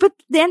but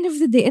at the end of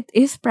the day, it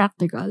is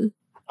practical.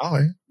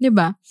 Okay.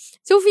 Diba?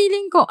 So,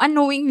 feeling ko,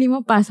 unknowingly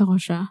mapasa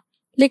ko siya.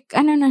 Like,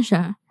 ano na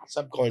siya?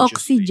 Subconsciously.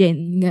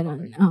 Oxygen,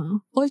 gano'n. Okay.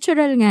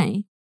 Cultural nga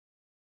eh.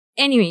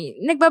 Anyway,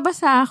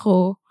 nagbabasa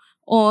ako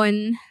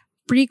on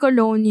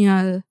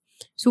pre-colonial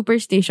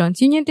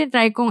superstitions. Yun yung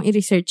tinry kong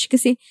i-research.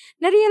 Kasi,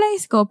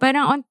 na-realize ko,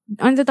 parang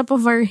on the top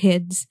of our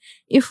heads,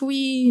 if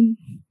we...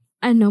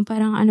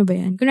 parang ano ba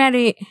yan?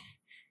 Kunwari,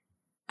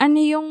 ano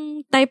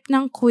yung type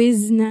ng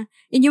quiz na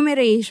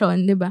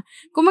enumeration, di ba?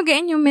 Kung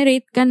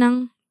mag-enumerate ka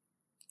ng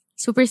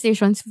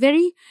superstitions,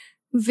 very,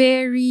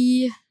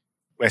 very...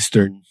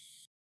 Western.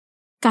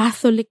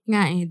 Catholic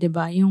nga eh, di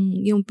ba?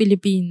 Yung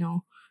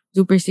Filipino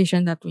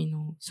superstition that we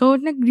know. So,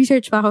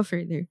 nag-research pa ako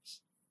further.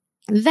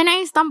 Then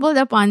I stumbled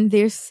upon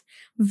this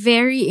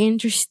very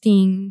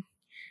interesting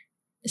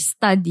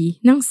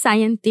study ng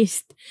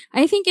scientist.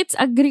 I think it's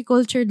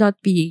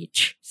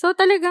agriculture.ph. So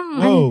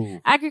talagang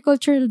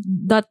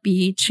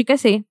agriculture.ph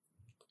kasi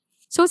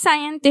so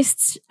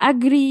scientists,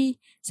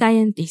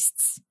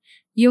 agri-scientists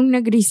yung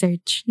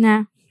nag-research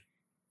na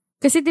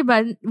kasi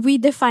diba, we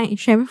define,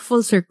 syempre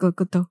full circle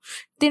ko to.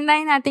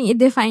 Tinry natin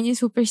i-define yung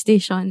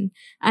superstition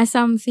as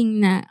something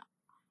na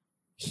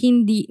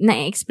hindi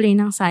na-explain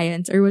ng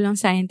science or walang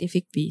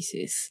scientific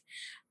basis.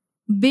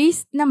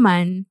 Based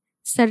naman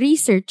sa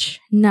research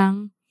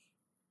ng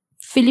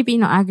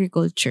Filipino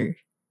agriculture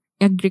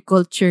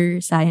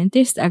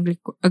scientists,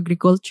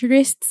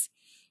 agriculturists,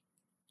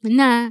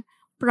 na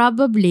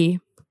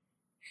probably,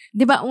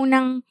 di ba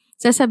unang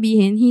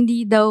sasabihin,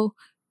 hindi daw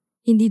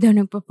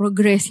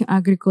nagpa-progress yung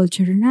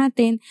agriculture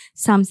natin.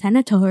 Some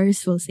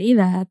senators will say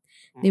that,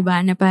 di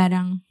ba, na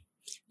parang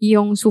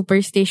yung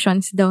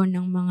superstitions daw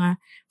ng mga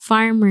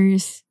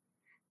farmers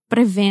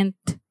prevent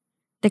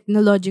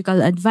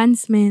technological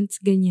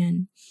advancements,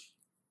 ganyan.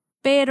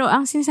 Pero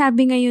ang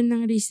sinasabi ngayon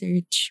ng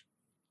research,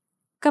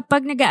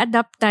 kapag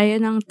nag-a-adapt tayo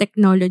ng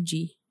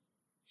technology,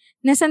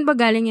 nasan ba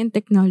galing yung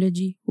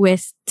technology?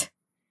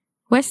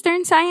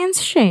 Western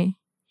science siya eh.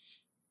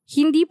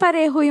 Hindi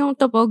pareho yung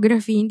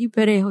topography, hindi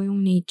pareho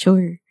yung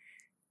nature.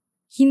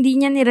 Hindi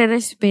niya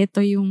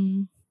nire-respeto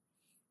yung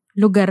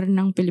lugar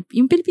ng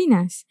yung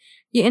Pilipinas,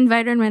 yung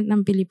environment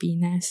ng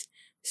Pilipinas.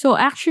 So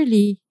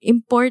actually,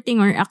 importing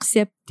or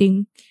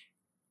accepting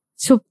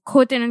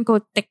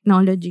quote-unquote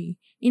technology,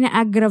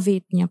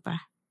 ina-aggravate niya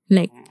pa.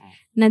 Like,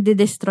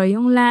 nadidestroy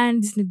yung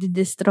lands,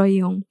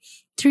 nadidestroy yung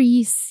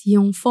trees,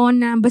 yung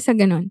fauna, basta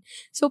ganun.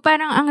 So,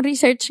 parang ang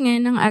research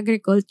ngayon ng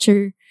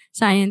agriculture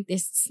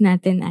scientists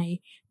natin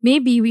ay,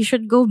 maybe we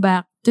should go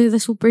back to the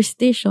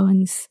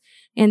superstitions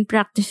and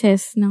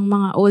practices ng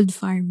mga old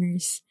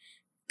farmers.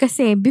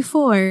 Kasi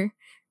before,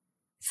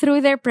 through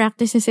their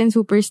practices and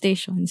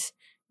superstitions,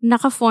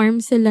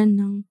 naka-form sila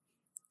ng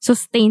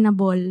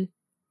sustainable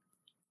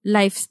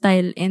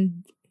lifestyle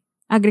and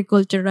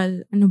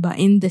agricultural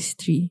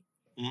industry.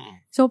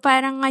 So,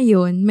 parang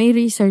ngayon, may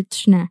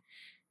research na.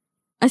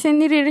 As in,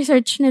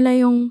 nire-research nila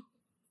yung,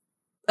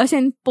 as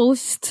in,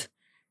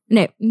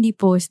 hindi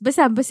post.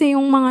 Basta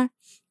yung mga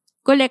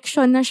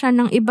collection na siya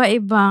ng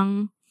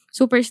iba-ibang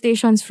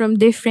superstitions from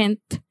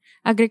different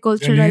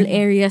agricultural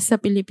areas sa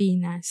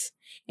Pilipinas.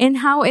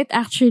 And how it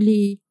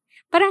actually,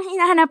 parang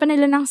hinahanapan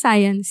nila ng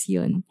science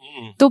yun.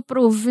 To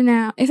prove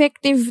na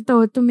effective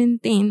to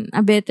maintain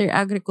a better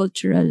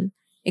agricultural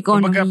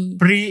economy. Kumbaga,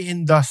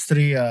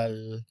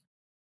 pre-industrial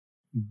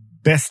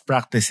best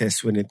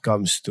practices when it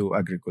comes to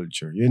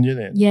agriculture.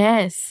 Yun.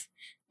 Yes.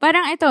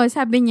 Parang ito,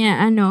 sabi niya,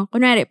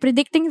 kunwari,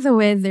 predicting the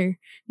weather,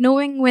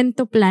 knowing when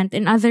to plant,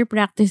 and other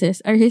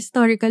practices are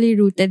historically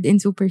rooted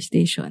in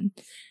superstition.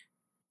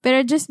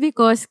 Pero just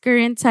because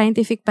current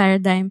scientific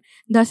paradigm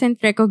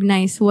doesn't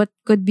recognize what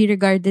could be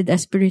regarded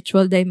as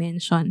spiritual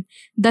dimension,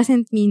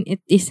 doesn't mean it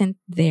isn't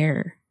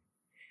there.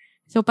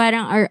 So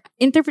parang our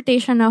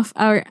interpretation of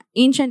our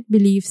ancient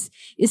beliefs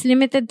is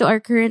limited to our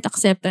current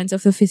acceptance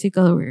of the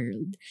physical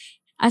world.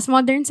 As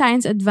modern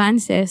science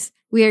advances,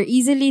 we are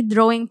easily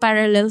drawing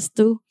parallels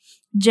to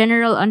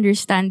general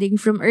understanding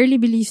from early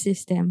belief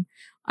system.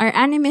 Our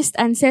animist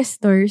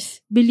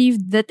ancestors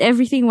believed that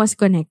everything was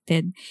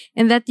connected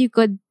and that you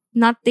could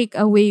not take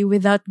away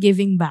without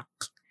giving back.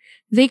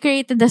 They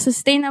created a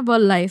sustainable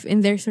life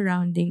in their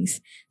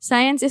surroundings.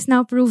 Science is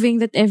now proving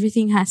that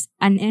everything has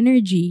an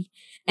energy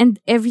and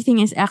everything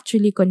is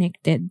actually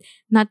connected,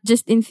 not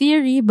just in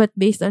theory but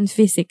based on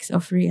physics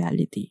of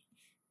reality.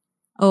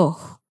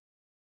 Oh.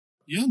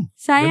 Yun.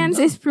 Science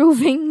is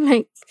proving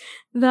like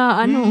the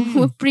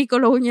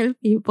pre-colonial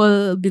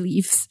people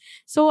beliefs.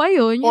 So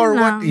ayun, yun Or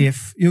lang. what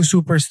if yung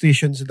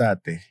superstitions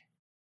dati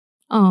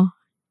Oh.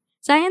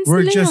 Science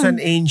were nila just yun. an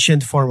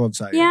ancient form of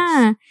science?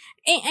 Yeah.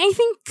 I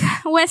think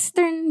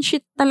Western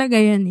shit talaga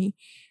yan eh.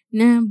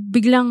 Na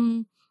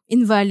biglang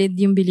invalid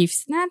yung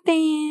beliefs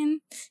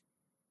natin.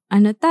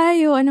 Ano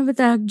ba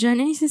tawag dyan?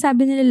 Ano yung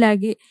sinasabi nila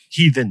lagi?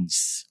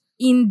 Heathens.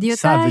 Indio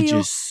Savages.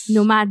 tayo.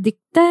 Nomadic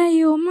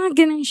tayo. Mga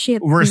ganang shit.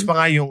 Worse pa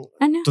nga yung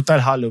Ano?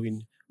 total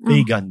Halloween.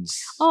 Pagans.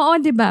 Oo,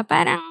 diba?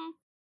 Parang,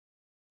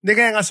 Hindi,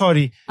 kaya nga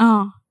sorry.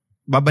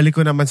 Babalik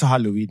ko naman sa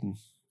Halloween.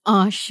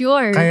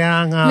 Sure.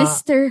 Kaya nga,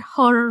 Mr.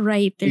 Horror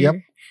Writer.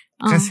 Yep.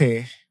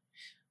 Kasi,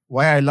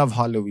 why I love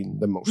Halloween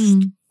the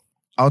most,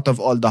 out of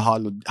all the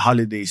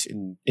holidays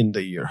in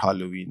the year,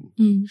 Halloween,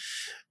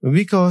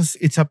 because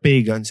it's a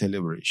pagan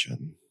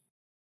celebration.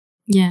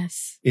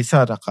 Yes. It's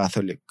not a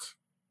Catholic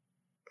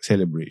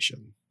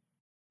celebration.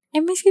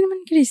 Miss ko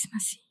naman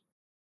Christmas.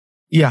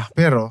 Yeah,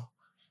 pero,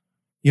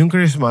 yung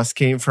Christmas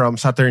came from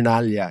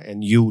Saturnalia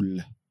and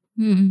Yule.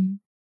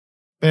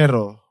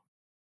 Pero,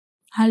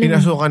 Halloween.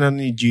 pinasukan na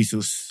ni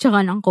Jesus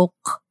Tsaka ng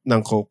Coke. ng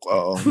Coke.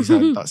 Oo, ni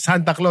Santa.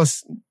 Santa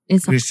Claus,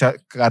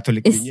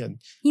 Catholic din yan.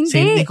 Hindi.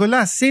 Saint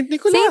Nicholas. Saint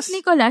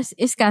Nicholas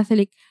is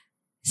Catholic.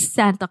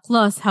 Santa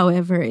Claus,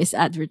 however, is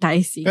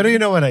advertising. Pero you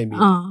know what I mean?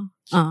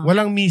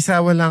 Walang misa,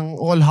 walang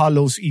All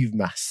Hallows Eve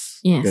Mass.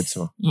 Yes. Gets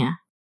mo?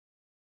 Yeah.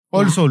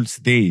 All Souls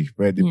Day,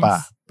 pwede Yes. pa.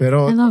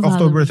 Pero I love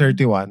October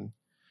Halloween.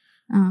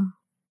 31,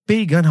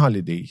 pagan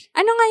holiday.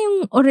 Ano nga yung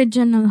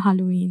original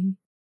Halloween?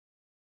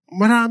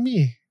 Marami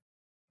eh.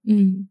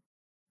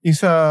 Yung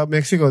sa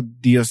Mexico,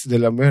 Dios de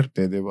la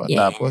Muerte, di ba? Yes.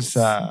 Tapos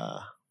sa...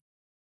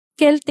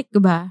 Celtic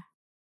ba?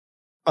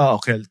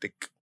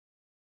 Celtic.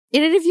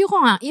 I-review ko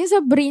nga. Yung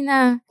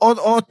Sabrina...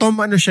 Autumn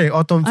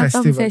Autumn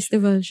Festival.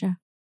 Festival siya.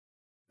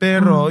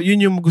 Pero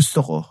yun yung gusto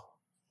ko.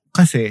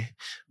 Kasi,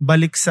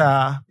 balik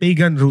sa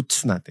pagan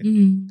roots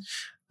natin.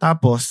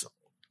 Tapos,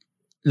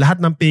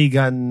 lahat ng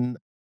pagan,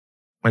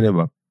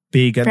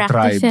 pagan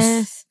tribes,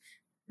 Practices,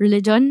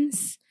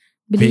 religions,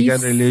 beliefs.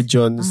 pagan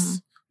religions,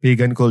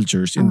 pagan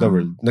cultures in the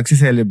world,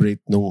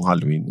 nagsiselebrate nung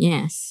Halloween.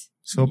 Yes.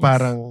 So Yes.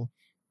 parang,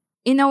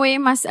 In a way,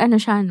 mas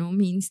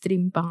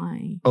mainstream pa nga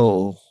eh.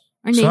 oo.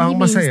 Or So, ang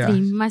hindi masaya.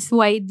 mainstream, mas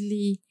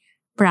widely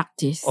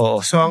practiced.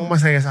 Oo. So ang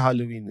masaya sa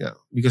Halloween nga,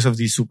 because of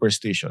these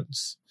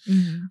superstitions,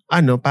 Mm.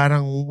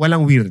 parang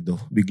walang weirdo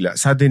bigla.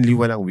 Suddenly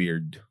walang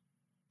weird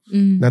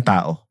Mm. na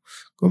tao.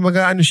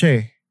 Kumbaga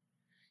siya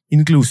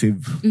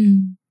inclusive.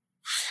 Mm.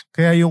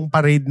 Kaya yung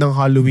parade ng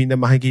Halloween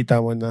na makikita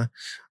mo na,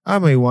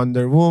 may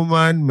Wonder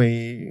Woman,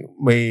 may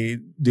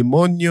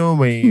demonyo,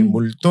 may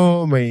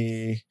multo,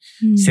 may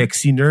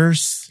sexy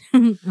nurse.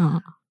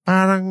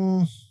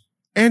 Parang,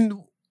 and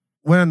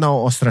wala na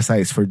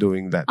ostracized for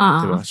doing that.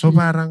 Diba? So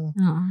parang,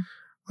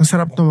 ang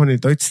sarap naman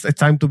ito. It's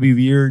time to be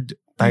weird,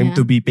 time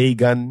to be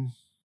pagan.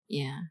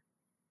 Yeah.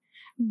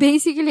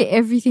 Basically,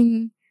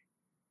 everything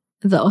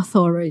the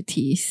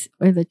authorities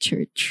or the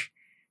church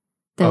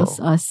tells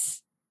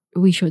us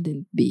we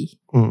shouldn't be.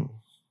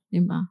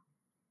 Diba?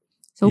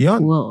 So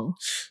Yun. cool.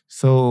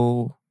 So,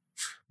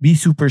 be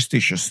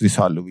superstitious this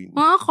Halloween.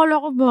 Akala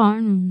ko ba,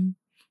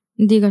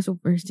 hindi ka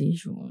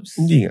superstitious.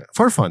 Hindi nga.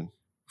 For fun.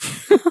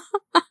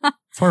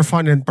 For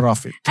fun and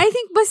profit. I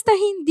think basta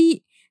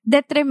hindi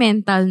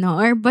detrimental, no?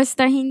 Or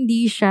basta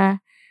hindi siya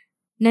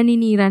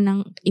naninira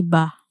ng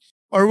iba.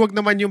 Or wag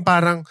naman yung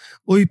parang,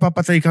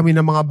 papatay kami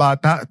ng mga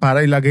bata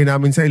para ilagay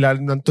namin sa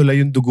ilalim ng tulay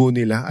yung dugo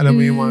nila. Alam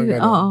mo yung mga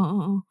gano'n.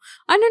 Oo.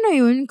 Ano na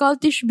yun?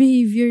 Cultish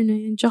behavior na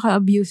yun. Tsaka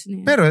abuse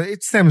na yun. Pero it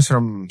stems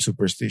from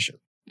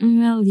superstition.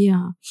 Well,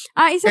 yeah.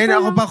 Isa And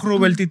pa ako lang- pa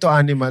cruelty to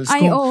animals.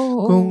 Ay,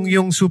 oo. Kung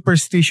yung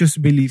superstitious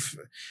belief,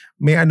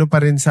 may pa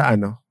rin sa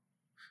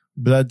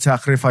blood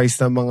sacrifice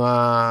ng mga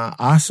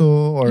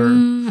aso or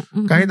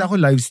kahit ako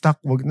livestock,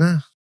 wag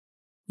na.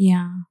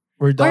 Yeah.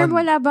 We're Or done.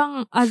 wala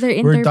bang other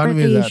We're done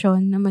with that.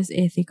 interpretation na mas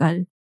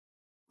ethical?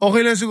 Okay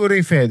lang siguro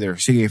yung feather.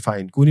 Sige,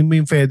 fine. Kunin mo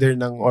yung feather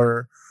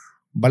or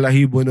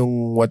balahibo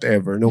nung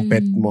whatever, nung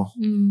pet mo.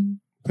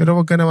 Pero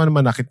wag ka naman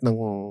manakit ng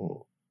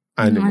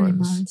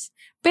animals.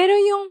 Pero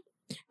yung,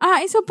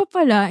 isa pa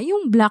pala,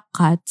 yung black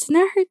cats,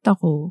 na-hurt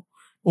ako.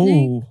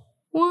 Oh.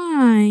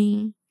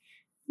 Why?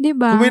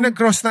 Diba? Kung may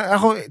nag-cross na,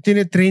 ako,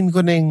 tinitrain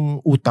ko na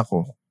yung utak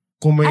ko.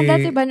 Kung may...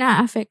 dati ba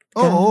na-affect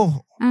ka?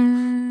 Oo.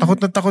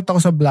 Takot na takot ako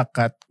sa black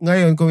cat.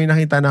 Ngayon, kung may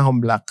nakita na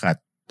akong black cat,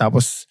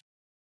 tapos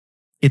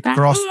it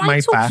crossed my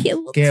path,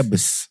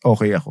 kebs,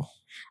 okay ako.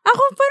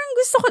 Ako parang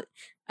gusto ko,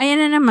 ayan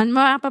na naman,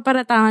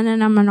 mapaparatangan na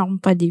naman akong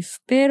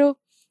padif.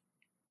 Pero,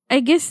 I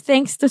guess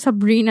thanks to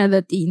Sabrina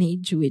the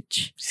Teenage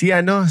Witch. Si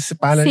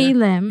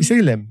Salem.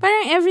 Salem.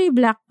 Parang every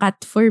black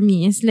cat for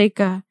me is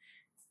like a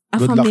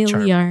Good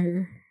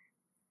familiar.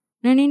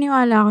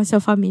 Naniniwala ako sa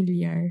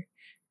familiar.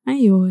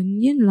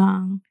 Ayun, yun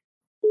lang.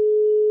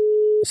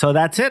 So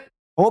that's it.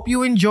 Hope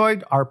you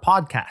enjoyed our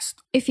podcast.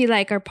 If you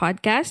like our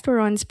podcast,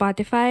 we're on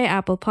Spotify,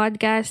 Apple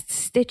Podcasts,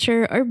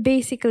 Stitcher, or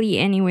basically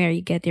anywhere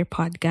you get your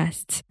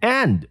podcasts.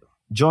 And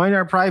join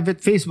our private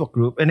Facebook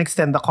group and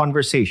extend the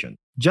conversation.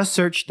 Just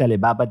search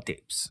Telebabad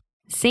Tapes.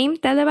 Same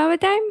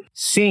Telebabad time?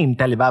 Same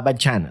Telebabad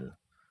channel.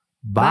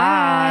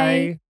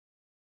 Bye!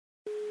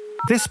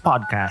 This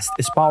podcast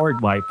is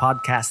powered by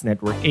Podcast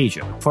Network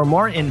Asia. For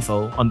more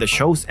info on the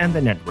shows and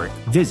the network,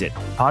 visit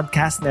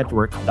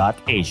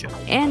podcastnetwork.asia.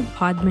 And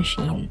Pod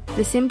Machine,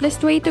 the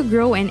simplest way to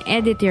grow and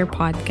edit your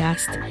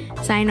podcast.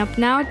 Sign up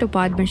now to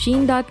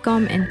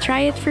podmachine.com and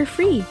try it for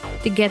free.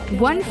 To get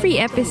 1 free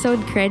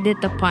episode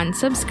credit upon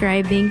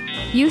subscribing,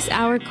 use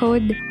our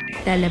code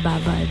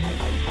TELEBABAD.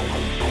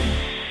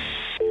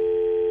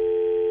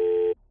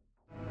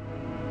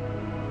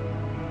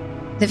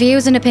 The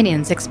views and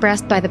opinions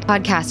expressed by the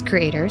podcast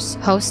creators,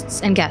 hosts,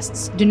 and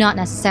guests do not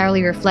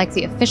necessarily reflect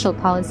the official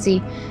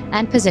policy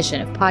and position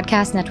of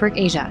Podcast Network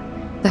Asia,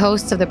 the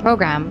hosts of the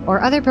program,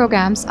 or other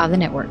programs of the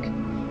network.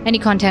 Any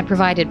content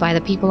provided by the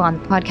people on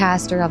the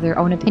podcast are of their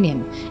own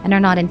opinion and are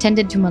not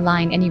intended to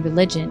malign any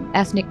religion,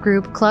 ethnic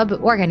group, club,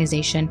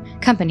 organization,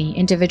 company,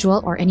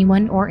 individual, or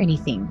anyone or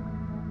anything.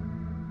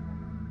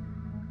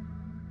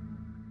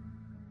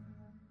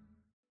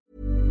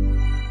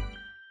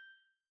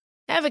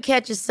 Ever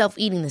catch yourself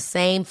eating the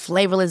same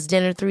flavorless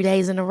dinner 3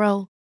 days in a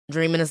row?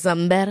 Dreaming of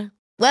something better?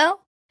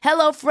 Well,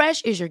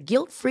 HelloFresh is your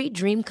guilt-free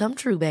dream come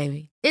true,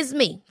 baby. It's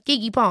me,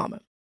 Keke Palmer.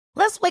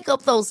 Let's wake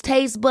up those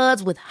taste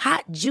buds with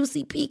hot,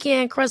 juicy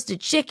pecan-crusted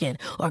chicken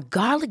or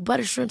garlic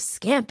butter shrimp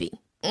scampi.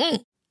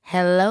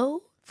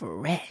 Hello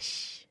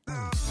Fresh.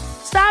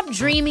 Stop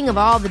dreaming of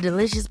all the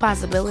delicious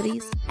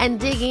possibilities and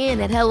dig in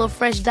at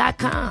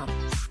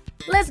HelloFresh.com.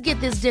 Let's get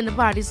this dinner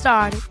party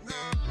started.